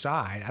the other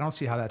side. I don't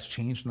see how that's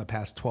changed in the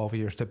past 12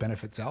 years to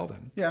benefit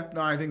Zeldin. Yeah,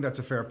 no, I think that's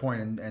a fair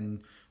point, and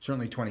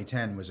certainly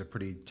 2010 was a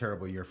pretty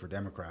terrible year for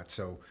Democrats,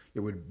 so it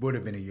would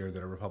have been a year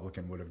that a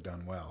Republican would have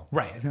done well.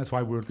 Right, I think that's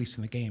why we're at least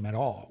in the game at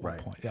all at one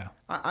point, yeah.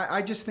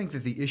 I just think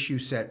that the issue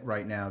set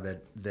right now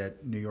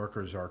that New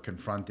Yorkers are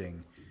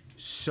confronting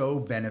so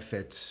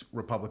benefits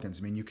Republicans.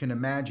 I mean, you can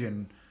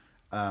imagine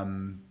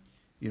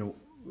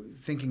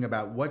thinking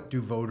about what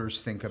do voters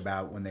think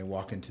about when they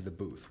walk into the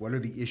booth? What are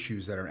the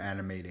issues that are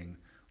animating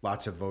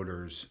lots of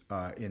voters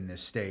in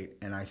this state?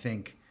 And I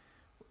think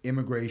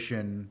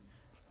immigration,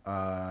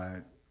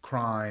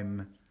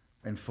 crime,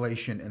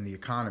 inflation, and the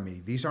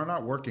economy, these are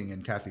not working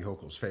in Kathy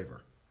Hochul's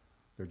favor.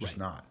 They're just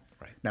not.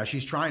 Right. Now,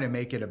 she's trying to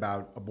make it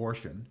about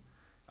abortion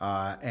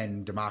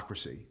and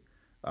democracy,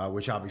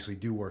 which obviously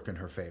do work in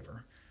her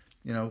favor.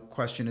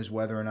 Question is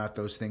whether or not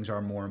those things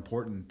are more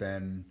important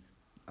than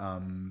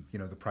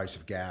the price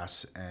of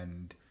gas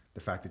and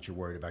the fact that you're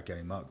worried about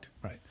getting mugged.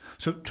 Right.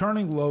 So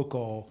turning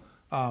local,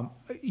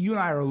 you and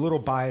I are a little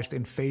biased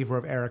in favor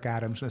of Eric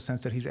Adams in the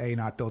sense that he's A,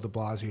 not Bill de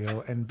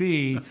Blasio, and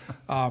B,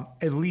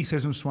 at least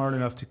isn't smart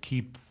enough to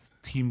keep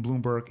Team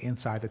Bloomberg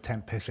inside the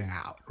tent pissing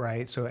out,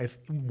 right? So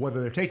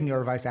whether they're taking our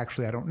advice,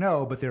 actually, I don't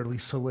know, but they're at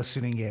least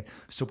soliciting it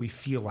so we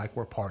feel like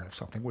we're part of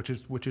something, which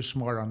is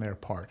smart on their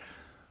part.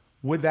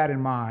 With that in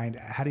mind,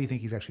 how do you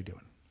think he's actually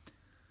doing?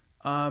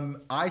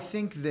 I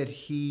think that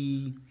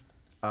he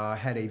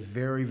had a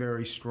very,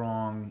 very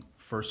strong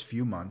first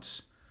few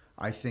months.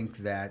 I think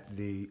that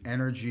the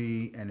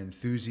energy and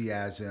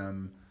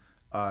enthusiasm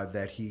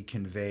that he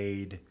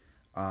conveyed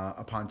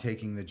upon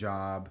taking the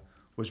job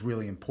was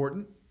really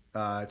important.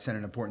 It sent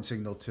an important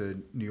signal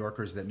to New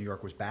Yorkers that New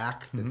York was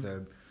back,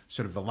 that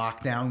the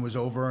lockdown was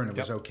over, and it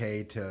was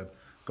okay to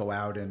go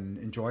out and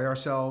enjoy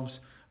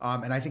ourselves.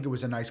 And I think it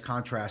was a nice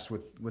contrast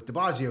with de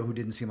Blasio, who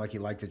didn't seem like he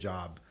liked the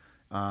job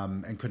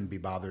and couldn't be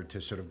bothered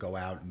to sort of go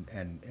out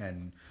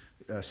and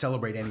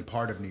celebrate any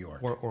part of New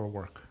York or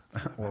work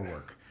or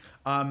work.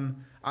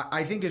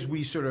 I think as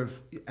we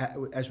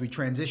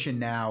transition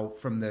now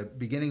from the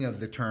beginning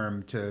of the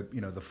term to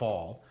the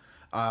fall,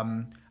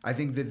 I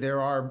think that there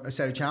are a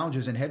set of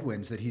challenges and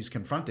headwinds that he's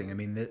confronting. I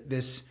mean,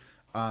 this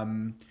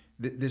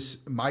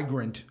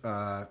migrant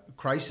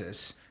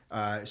crisis,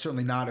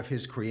 certainly not of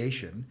his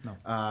creation.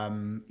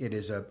 No. It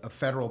is a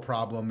federal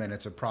problem, and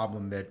it's a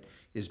problem that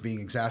is being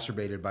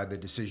exacerbated by the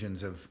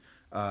decisions of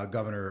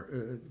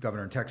governor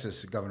in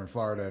Texas, governor in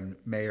Florida, and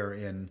mayor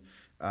in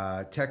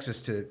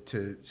Texas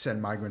to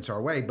send migrants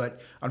our way.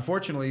 But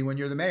unfortunately, when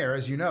you're the mayor,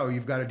 as you know,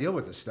 you've got to deal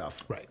with this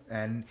stuff. Right.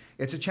 And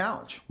it's a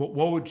challenge. What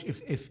would you,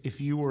 if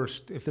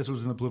this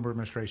was in the Bloomberg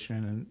administration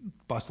and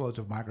busloads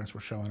of migrants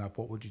were showing up,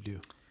 what would you do?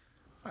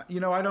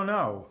 I don't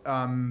know.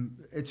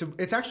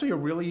 It's actually a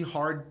really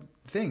hard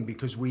thing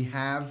because we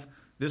have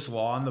this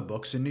law in the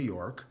books in New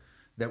York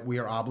that we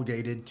are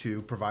obligated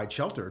to provide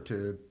shelter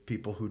to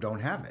people who don't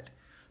have it.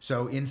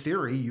 So in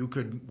theory, you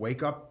could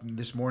wake up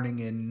this morning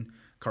in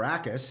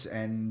Caracas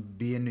and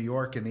be in New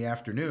York in the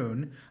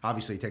afternoon.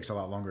 Obviously, it takes a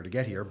lot longer to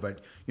get here,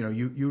 but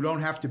you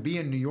don't have to be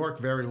in New York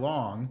very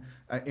long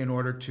in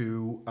order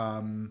to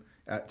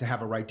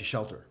have a right to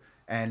shelter.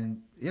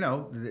 And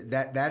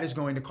that is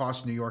going to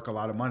cost New York a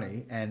lot of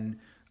money and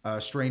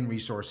strain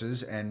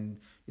resources. And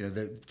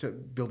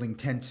building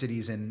tent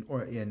cities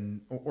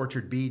in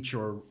Orchard Beach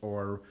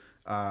or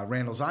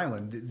Randall's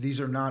Island, these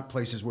are not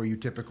places where you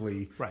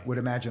typically would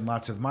imagine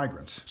lots of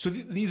migrants. So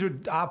these are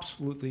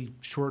absolutely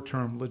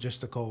short-term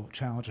logistical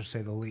challenges, to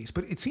say the least.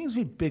 But it seems to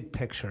be big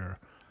picture.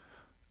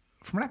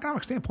 From an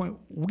economic standpoint,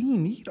 we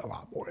need a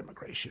lot more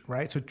immigration,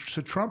 right? So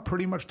Trump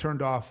pretty much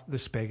turned off the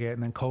spigot,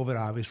 and then COVID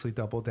obviously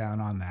doubled down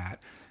on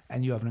that.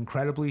 And you have an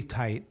incredibly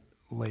tight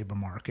labor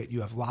market. You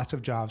have lots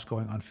of jobs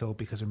going unfilled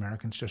because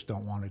Americans just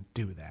don't want to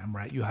do them,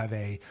 right? You have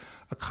a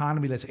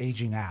economy that's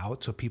aging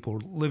out, so people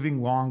are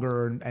living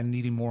longer and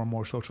needing more and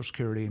more Social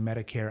Security and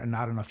Medicare, and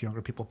not enough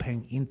younger people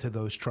paying into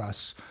those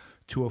trusts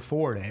to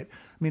afford it.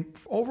 I mean,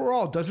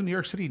 overall, doesn't New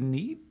York City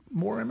need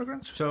more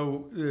immigrants?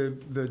 So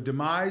the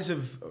demise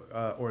of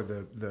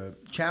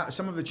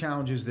some of the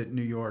challenges that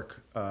New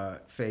York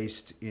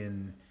faced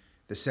in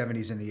the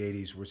 70s and the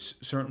 80s was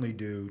certainly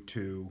due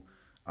to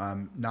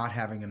not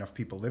having enough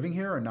people living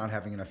here and not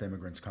having enough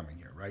immigrants coming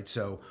here, right?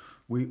 So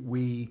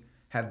we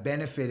have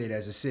benefited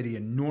as a city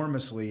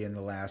enormously in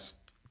the last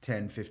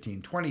 10,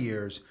 15, 20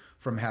 years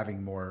from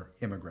having more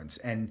immigrants.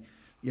 And,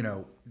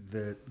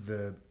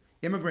 the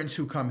immigrants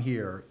who come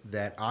here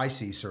that I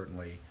see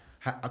certainly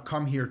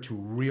come here to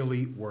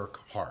really work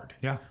hard.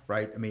 Yeah.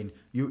 Right? I mean,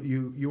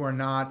 you are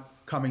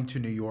not coming to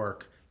New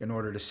York in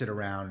order to sit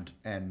around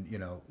and,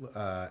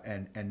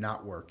 and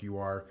not work. You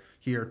are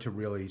here to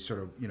really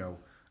sort of,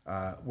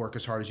 work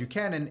as hard as you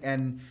can.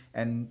 And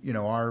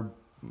our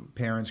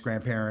parents,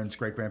 grandparents,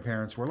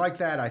 great-grandparents were like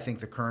that. I think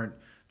the current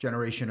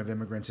generation of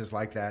immigrants is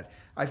like that.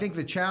 I think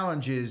the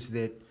challenge is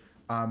that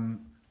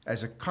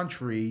as a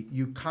country,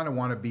 you kind of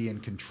want to be in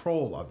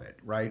control of it,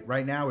 right?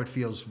 Right now, it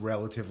feels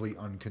relatively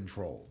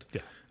uncontrolled.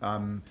 Yeah.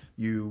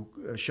 You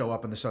show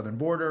up on the southern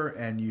border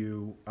and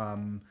you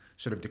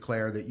sort of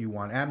declare that you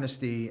want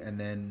amnesty, and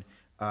then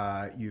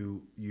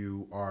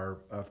you are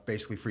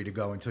basically free to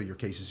go until your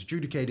case is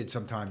adjudicated.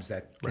 Sometimes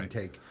that can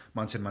take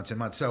months and months and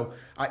months. So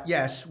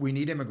yes, we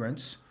need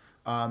immigrants.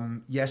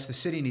 Yes, the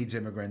city needs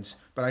immigrants,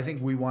 but I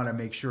think we want to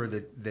make sure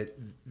that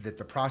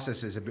the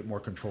process is a bit more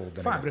controlled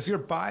than Fine, it is. but if you're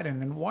Biden,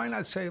 then why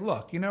not say,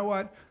 look, you know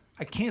what?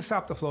 I can't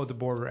stop the flow at the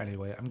border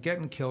anyway. I'm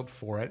getting killed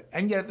for it.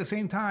 And yet at the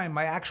same time,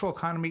 my actual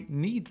economy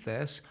needs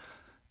this.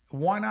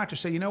 Why not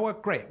just say, you know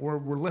what, great,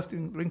 we're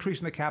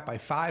increasing the cap by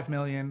 5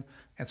 million.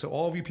 And so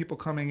all of you people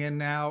coming in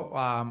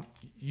now,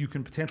 you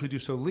can potentially do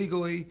so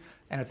legally.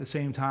 And at the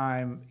same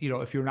time,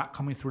 if you're not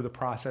coming through the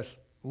process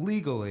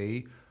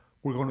legally,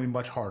 we're going to be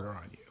much harder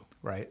on you,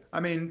 right?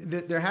 I mean,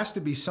 there has to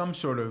be some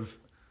sort of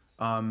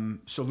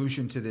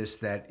solution to this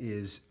that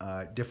is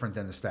different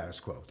than the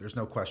status quo. There's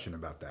no question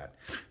about that.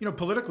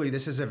 Politically,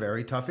 this is a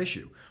very tough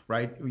issue,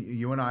 right?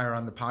 You and I are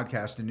on the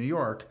podcast in New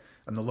York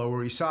on the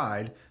Lower East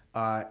Side,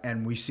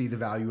 and we see the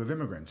value of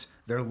immigrants.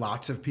 There are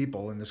lots of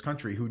people in this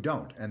country who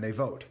don't, and they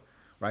vote,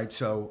 right?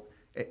 So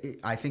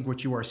I think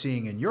what you are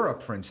seeing in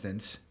Europe, for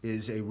instance,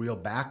 is a real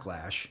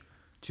backlash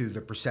to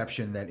the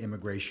perception that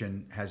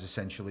immigration has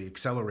essentially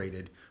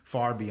accelerated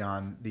far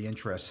beyond the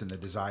interests and the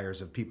desires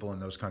of people in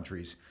those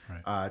countries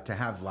to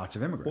have lots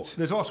of immigrants. Well,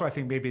 there's also, I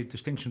think, maybe a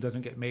distinction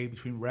doesn't get made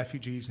between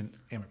refugees and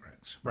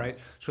immigrants, right?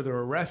 So there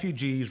are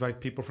refugees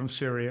like people from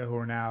Syria who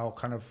are now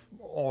kind of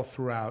all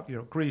throughout,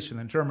 Greece and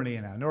then Germany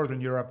and now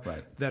Northern Europe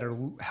that are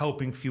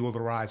helping fuel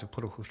the rise of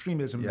political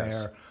extremism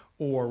there,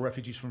 or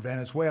refugees from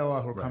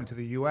Venezuela who are coming to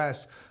the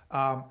U.S.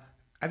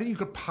 I think you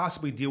could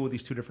possibly deal with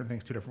these two different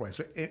things two different ways.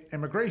 So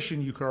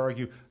immigration, you could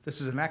argue,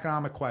 this is an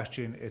economic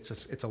question.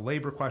 It's a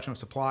labor question of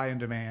supply and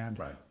demand.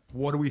 Right.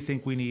 What do we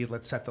think we need?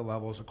 Let's set the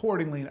levels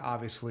accordingly. And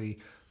obviously,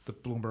 the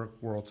Bloomberg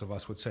worlds of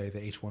us would say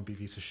the H-1B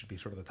visa should be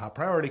sort of the top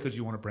priority because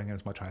you want to bring in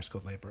as much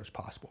high-skilled labor as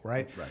possible,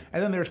 right?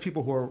 And then there's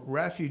people who are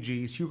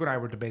refugees. Hugo and I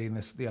were debating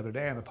this the other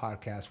day on the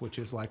podcast, which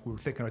is like we were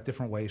thinking about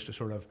different ways to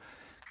sort of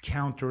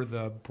counter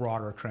the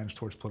broader trends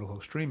towards political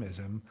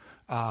extremism.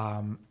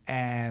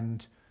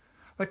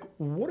 Like,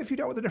 what if you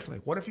dealt with it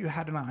differently? What if you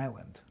had an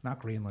island, not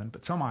Greenland,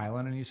 but some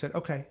island, and you said,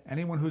 okay,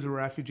 anyone who's a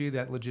refugee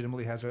that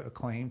legitimately has a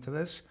claim to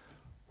this,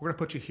 we're going to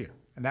put you here.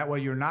 And that way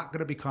you're not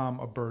going to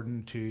become a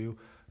burden to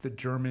the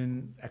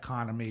German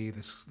economy,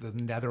 the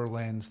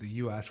Netherlands, the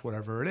U.S.,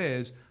 whatever it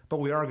is,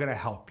 but we are going to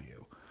help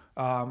you.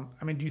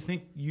 Do you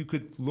think you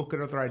could look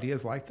at other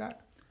ideas like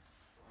that?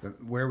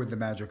 Where would the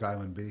magic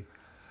island be?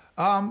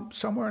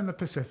 Somewhere in the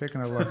Pacific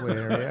in a lovely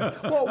area.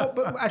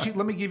 But actually,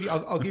 let me give you.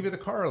 I'll give you the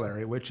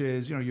corollary, which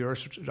is, you're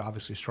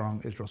obviously a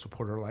strong Israel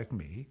supporter like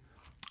me.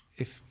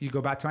 If you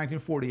go back to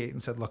 1948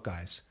 and said, look,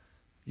 guys,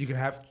 you can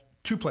have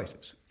two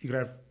places. You can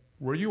have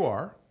where you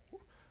are,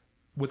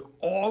 with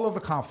all of the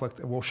conflict,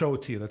 and we'll show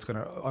it to you, that's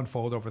going to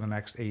unfold over the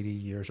next 80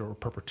 years or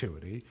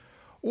perpetuity,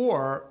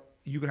 or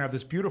you can have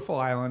this beautiful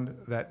island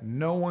that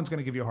no one's going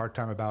to give you a hard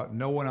time about,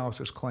 no one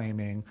else is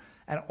claiming,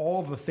 and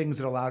all of the things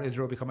that allowed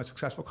Israel to become a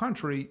successful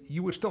country,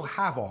 you would still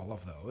have all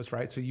of those,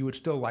 right? So you would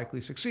still likely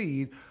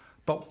succeed,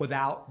 but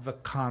without the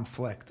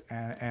conflict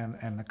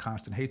and the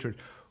constant hatred.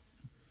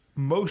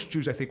 Most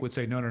Jews, I think, would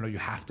say, no, you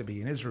have to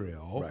be in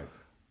Israel. Right.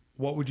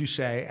 What would you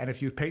say? And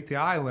if you picked the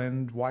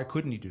island, why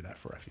couldn't you do that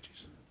for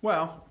refugees?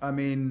 Well, I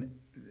mean,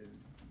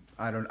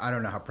 I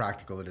don't know how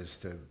practical it is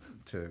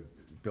to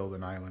build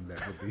an island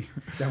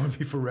that would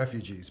be for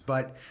refugees.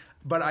 But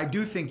I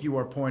do think you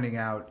are pointing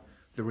out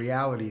the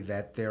reality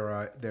that there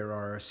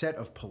are a set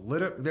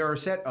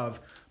of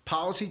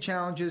policy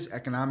challenges,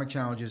 economic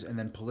challenges, and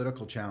then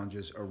political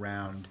challenges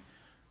around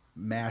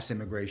mass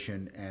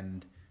immigration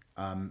and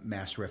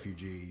mass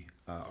refugee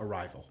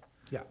arrival.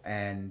 Yeah.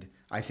 And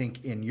I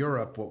think in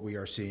Europe, what we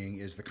are seeing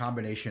is the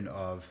combination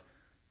of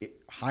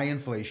high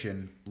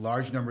inflation,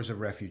 large numbers of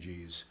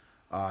refugees,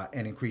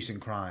 and increasing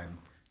crime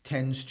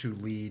tends to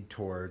lead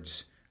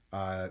towards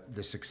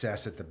the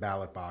success at the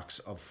ballot box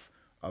of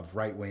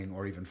right-wing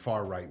or even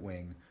far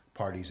right-wing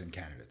parties and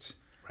candidates.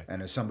 Right.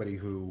 And as somebody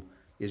who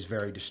is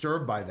very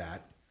disturbed by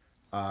that,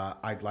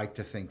 I'd like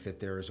to think that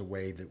there is a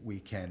way that we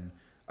can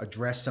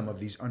address some of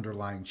these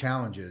underlying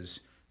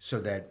challenges so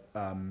that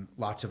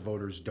lots of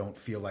voters don't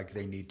feel like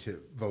they need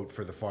to vote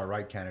for the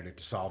far-right candidate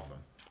to solve them.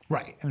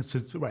 Right. And so,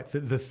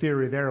 the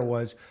theory there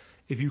was,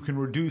 if you can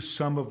reduce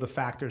some of the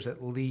factors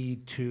that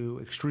lead to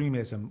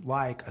extremism,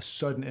 like a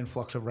sudden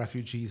influx of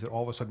refugees that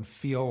all of a sudden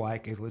feel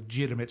like a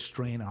legitimate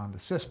strain on the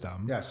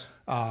system, yes,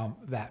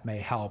 that may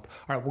help.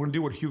 All right, we're going to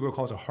do what Hugo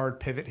calls a hard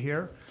pivot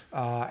here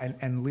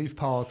and leave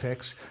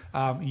politics.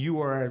 You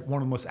are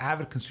one of the most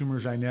avid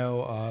consumers I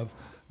know of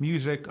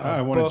music,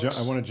 I want books.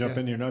 to jump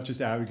in here. Not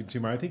just avid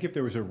consumer. I think if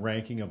there was a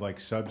ranking of like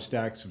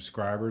Substack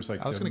subscribers,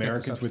 like the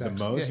Americans with the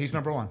most. Yeah, he's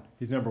number one.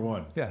 He's number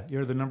one. Yeah,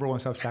 you're the number one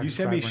Substack. You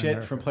send me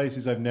shit from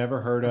places I've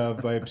never heard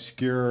of by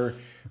obscure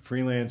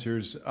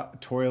freelancers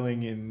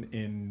toiling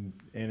in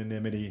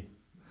anonymity.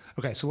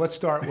 Okay, so let's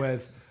start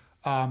with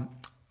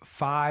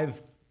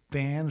 5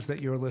 bands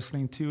that you're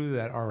listening to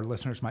that our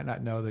listeners might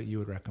not know that you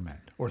would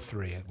recommend, or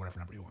 3 at whatever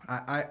number you want.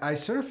 I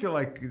sort of feel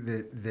like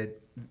that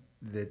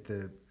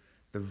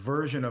the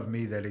version of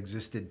me that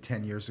existed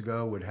 10 years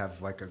ago would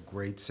have like a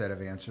great set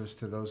of answers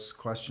to those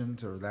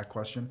questions or that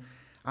question.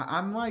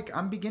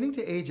 I'm beginning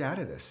to age out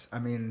of this. I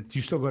mean, do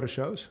you still go to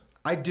shows?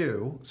 I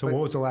do. So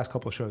what was the last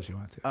couple of shows you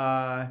went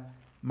to?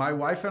 My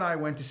wife and I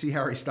went to see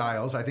Harry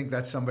Styles. I think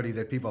that's somebody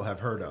that people have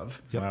heard of.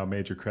 Yep. Wow,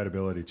 major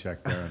credibility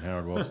check there on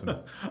Howard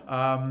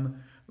Wolfson.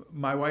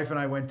 my wife and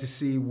I went to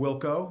see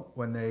Wilco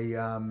when they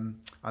on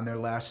their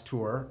last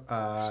tour.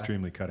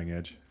 Extremely cutting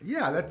edge.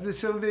 Yeah, It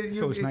was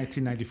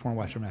 1994 in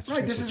Western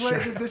Massachusetts.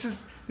 Right. This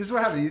is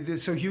what happened.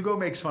 So Hugo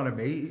makes fun of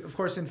me. Of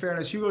course, in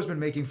fairness, Hugo's been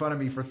making fun of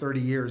me for 30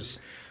 years,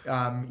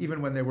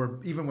 even when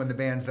the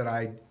bands that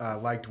I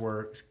liked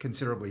were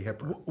considerably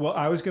hipper. Well,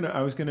 I was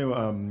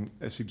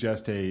gonna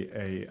suggest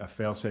a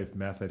fail-safe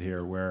method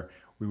here where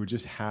we would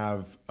just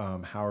have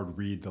Howard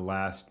read the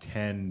last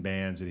 10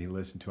 bands that he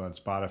listened to on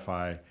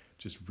Spotify.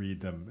 Just read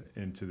them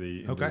into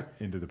the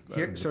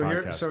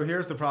podcast. So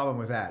here's the problem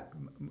with that.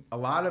 A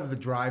lot of the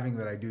driving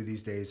that I do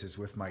these days is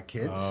with my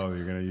kids. Oh,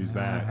 you're going to use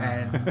that.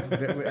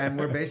 And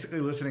we're basically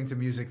listening to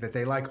music that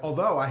they like.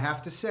 Although I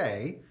have to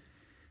say,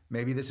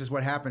 maybe this is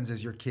what happens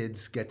as your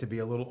kids get to be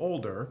a little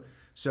older.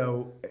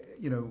 So,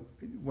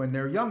 when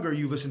they're younger,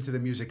 you listen to the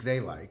music they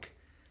like.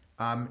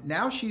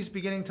 Now she's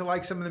beginning to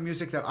like some of the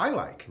music that I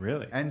like.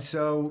 Really? And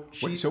so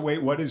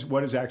wait, what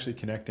is actually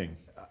connecting?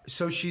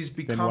 So she's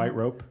become... Thin White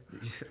Rope?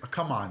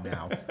 Come on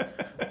now.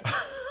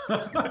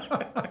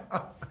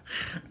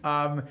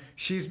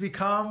 She's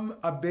become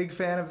a big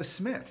fan of the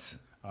Smiths.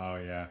 Oh,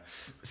 yeah.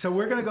 So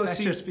we're going to go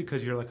see... That's just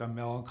because you're like a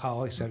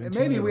melancholy 17-year-old.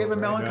 Maybe we have a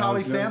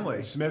melancholy family.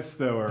 The Smiths,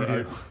 though,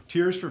 are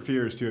Tears for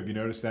Fears, too. Have you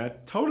noticed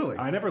that? Totally.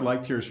 I never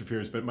liked Tears for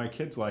Fears, but my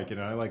kids like it,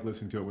 and I like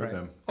listening to it with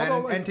them.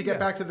 And to get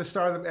back to the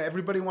start,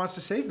 everybody wants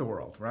to save the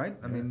world, right?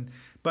 Yeah. I mean,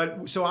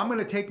 so I'm going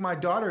to take my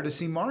daughter to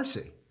see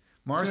Marcy.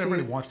 Marcy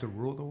everybody wants to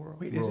rule the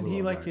world. Wait, isn't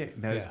he like it?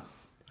 Yeah.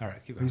 All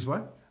right, keep going. He's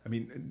what? I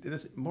mean,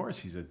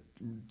 Morrissey's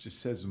just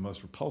says the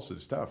most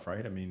repulsive stuff,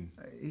 right? I mean,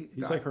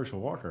 he's like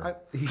Herschel Walker.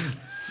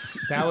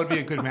 That would be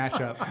a good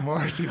matchup: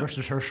 Morrissey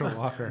versus Herschel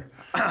Walker.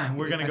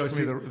 We're gonna go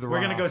see.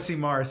 We're gonna go see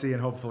Morrissey,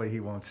 and hopefully he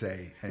won't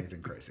say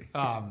anything crazy.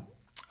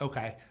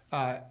 Okay.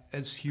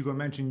 As Hugo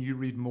mentioned, you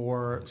read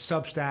more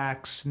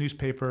Substacks,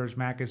 newspapers,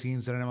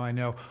 magazines than I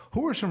know.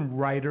 Who are some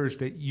writers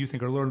that you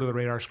think are low under the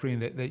radar screen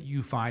that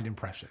you find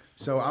impressive?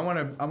 So I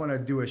want to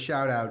do a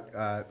shout out,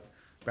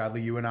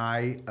 Bradley. You and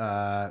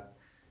I.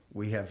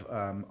 We have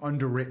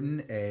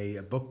underwritten a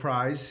book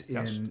prize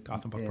in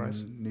Gotham Book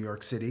Prize. New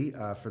York City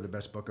for the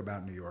best book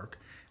about New York.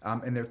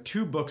 And there are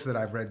two books that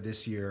I've read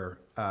this year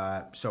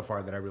so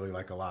far that I really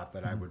like a lot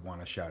that I would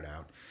want to shout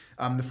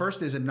out. The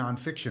first is a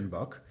nonfiction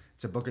book.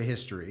 It's a book of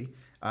history.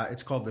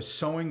 It's called The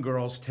Sewing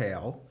Girl's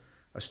Tale,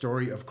 a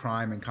story of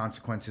crime and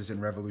consequences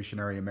in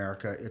revolutionary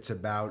America. It's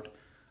about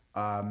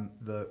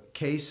the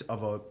case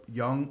of a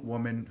young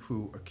woman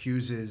who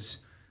accuses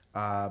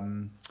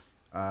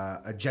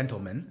a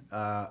gentleman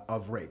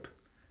of rape.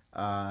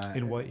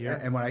 In what year?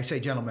 And when I say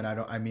gentleman,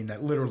 I mean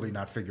that literally,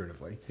 not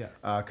figuratively. Yeah.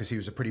 Because he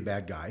was a pretty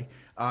bad guy.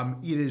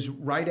 It is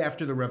right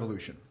after the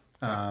revolution.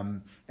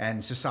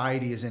 And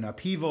society is in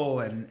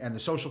upheaval, and the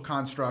social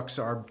constructs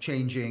are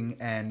changing,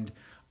 and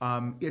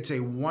it's a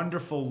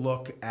wonderful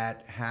look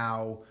at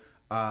how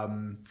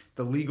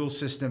the legal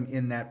system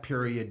in that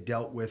period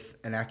dealt with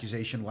an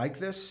accusation like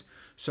this.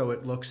 So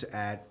it looks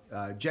at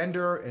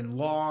gender and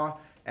law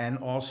and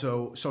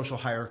also social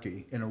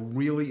hierarchy in a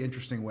really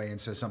interesting way, and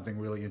says something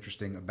really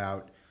interesting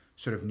about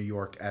sort of New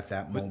York at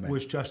that moment.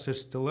 Was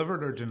justice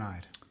delivered or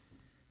denied?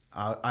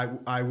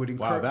 I would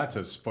encourage... Wow, that's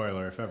a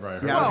spoiler if ever I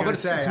heard. Yeah, I was going to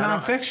say it's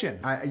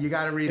nonfiction. You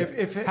got to read it.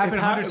 It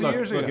happened hundreds of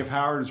years ago. Look, if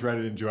Howard has read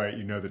it and enjoyed it,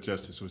 you know that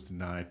justice was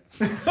denied.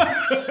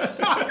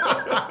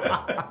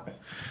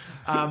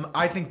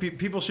 I think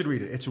people should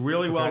read it. It's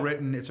really well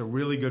written. It's a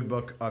really good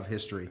book of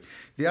history.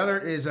 The other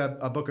is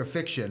a book of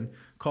fiction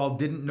called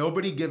 "Didn't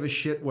Nobody Give a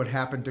Shit What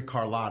Happened to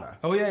Carlotta?"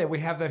 Oh yeah, we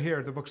have that here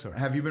at the bookstore.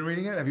 Have you been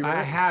reading it? Have you read it?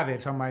 I have it.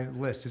 It's on my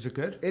list. Is it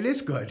good? It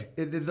is good.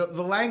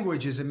 The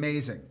language is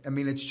amazing. I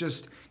mean, it's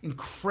just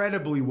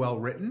incredibly well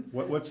written.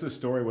 What's the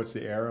story? What's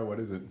the era? What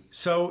is it?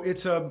 So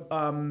it's a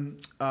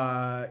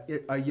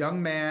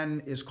young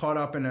man is caught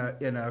up in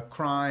a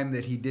crime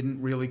that he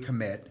didn't really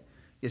commit.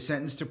 Is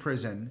sentenced to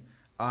prison.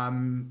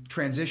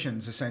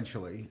 Transitions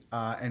essentially,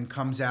 and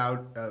comes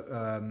out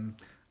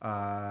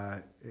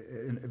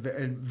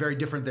very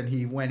different than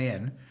he went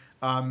in,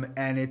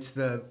 and it's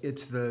the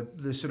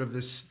sort of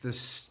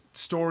this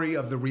story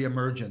of the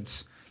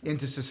reemergence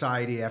into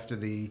society after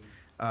the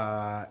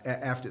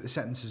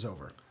sentence is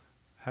over.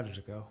 How does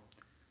it go?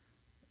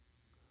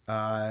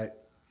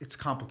 It's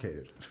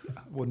complicated.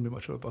 Wouldn't be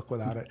much of a book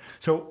without it.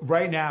 So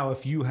right now,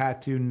 if you had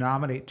to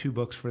nominate two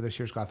books for this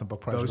year's Gotham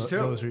Book Prize,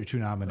 those are your two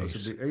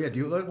nominees.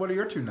 What are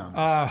your two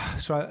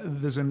nominees?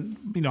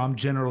 I'm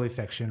generally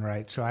fiction,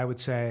 right? So I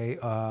would say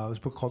there's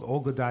a book called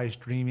Olga Dies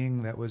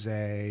Dreaming that was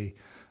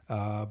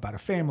about a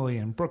family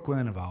in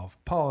Brooklyn,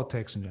 involved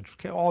politics and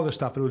gentrification, all this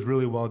stuff. It was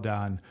really well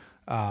done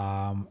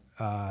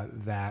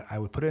that I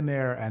would put in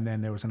there. And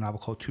then there was a novel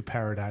called To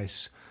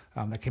Paradise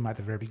that came out at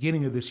the very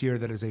beginning of this year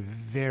that is a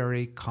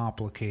very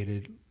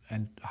complicated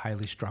and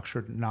highly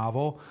structured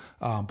novel,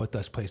 but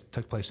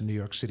took place in New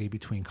York City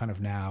between kind of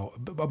now,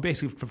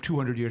 basically from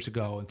 200 years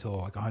ago until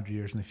like 100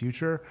 years in the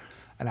future.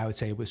 And I would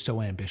say it was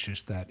so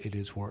ambitious that it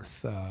is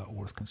worth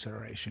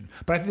consideration.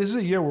 But I think this is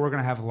a year where we're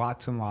going to have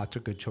lots and lots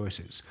of good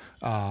choices.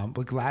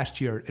 Like last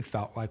year, it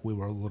felt like we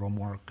were a little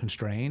more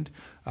constrained.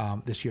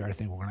 This year, I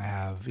think we're going to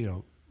have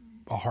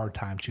a hard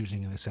time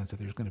choosing in the sense that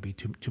there's going to be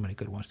too many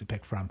good ones to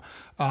pick from.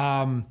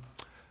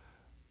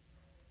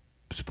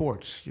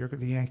 Sports, you're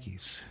the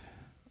Yankees.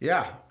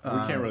 Yeah. We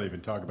can't really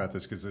even talk about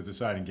this because the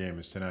deciding game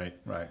is tonight.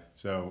 Right.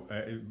 So,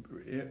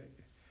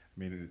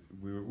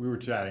 we were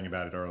chatting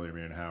about it earlier,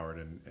 me and Howard,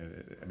 and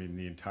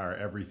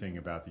everything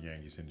about the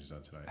Yankees hinges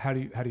on tonight. How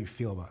do you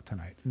feel about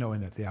tonight,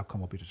 knowing that the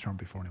outcome will be determined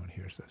before anyone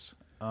hears this?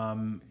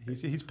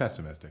 He's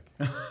pessimistic.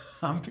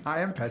 I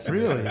am pessimistic.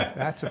 Really?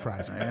 That's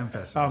surprising. I am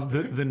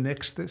pessimistic. The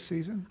Knicks this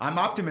season? I'm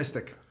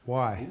optimistic.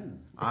 Why?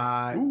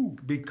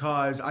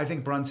 Because I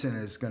think Brunson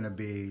is going to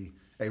be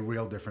a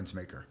real difference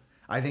maker.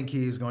 I think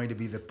he is going to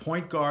be the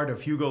point guard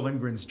of Hugo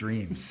Lindgren's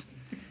dreams.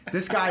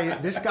 This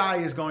guy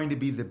is going to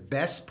be the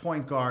best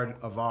point guard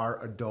of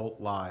our adult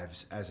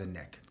lives as a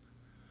Knick.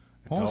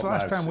 When was the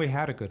last time we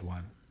had a good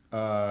one?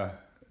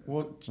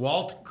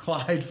 Walt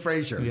Clyde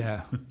Frazier.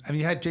 Yeah. I mean,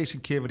 you had Jason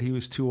Kidd, but he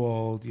was too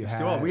old. Too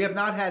old. We have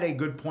not had a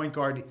good point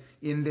guard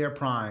in their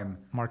prime.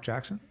 Mark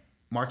Jackson?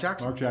 Mark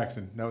Jackson? Mark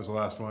Jackson. That was the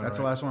last one. That's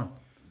the last one.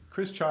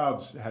 Chris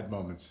Childs had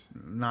moments.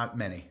 Not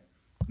many.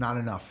 Not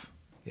enough.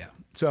 Yeah.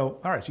 So,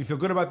 all right. So you feel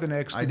good about the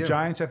Knicks. The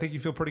Giants, I think you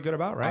feel pretty good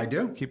about, right? I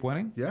do. Keep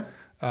winning. Yeah.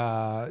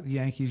 The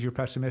Yankees, you're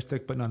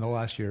pessimistic, but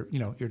nonetheless, you're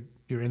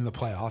in the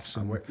playoffs,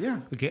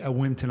 and a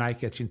win tonight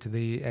gets you into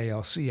the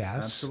ALCS.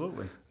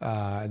 Absolutely.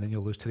 And then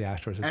you'll lose to the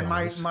Astros. And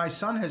my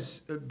son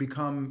has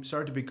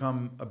started to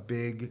become a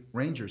big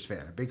Rangers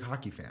fan, a big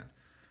hockey fan,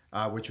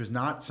 which was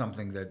not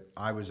something that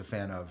I was a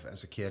fan of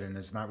as a kid, and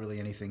it's not really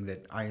anything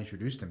that I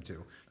introduced him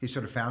to. He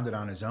sort of found it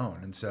on his own,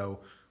 and so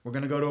we're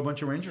going to go to a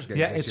bunch of Rangers games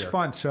this year. Yeah, it's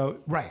fun. So,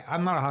 right,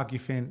 I'm not a hockey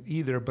fan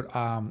either, but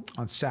on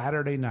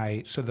Saturday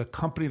night, so the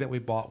company that we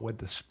bought with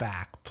the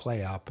SPAC,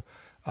 PlayUp,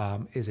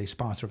 is a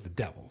sponsor of the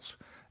Devils.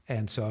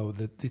 And so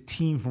the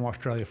team from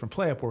Australia from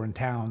PlayUp were in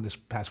town this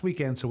past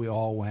weekend, so we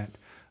all went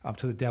up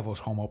to the Devils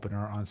home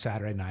opener on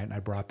Saturday night, and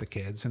I brought the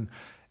kids. And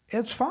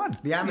it's fun.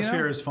 The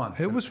atmosphere is fun.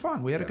 It was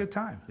fun. We had a good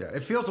time. Yeah,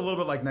 it feels a little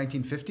bit like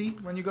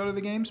 1950 when you go to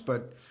the games,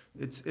 but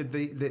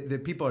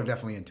the people are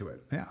definitely into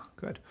it. Yeah,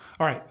 good.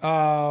 All right,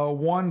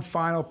 one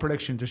final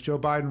prediction. Does Joe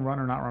Biden run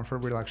or not run for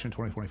re-election in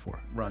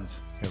 2024? Runs.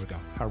 Here we go.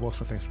 Howard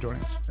Wolfson, thanks for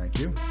joining us. Thank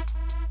you.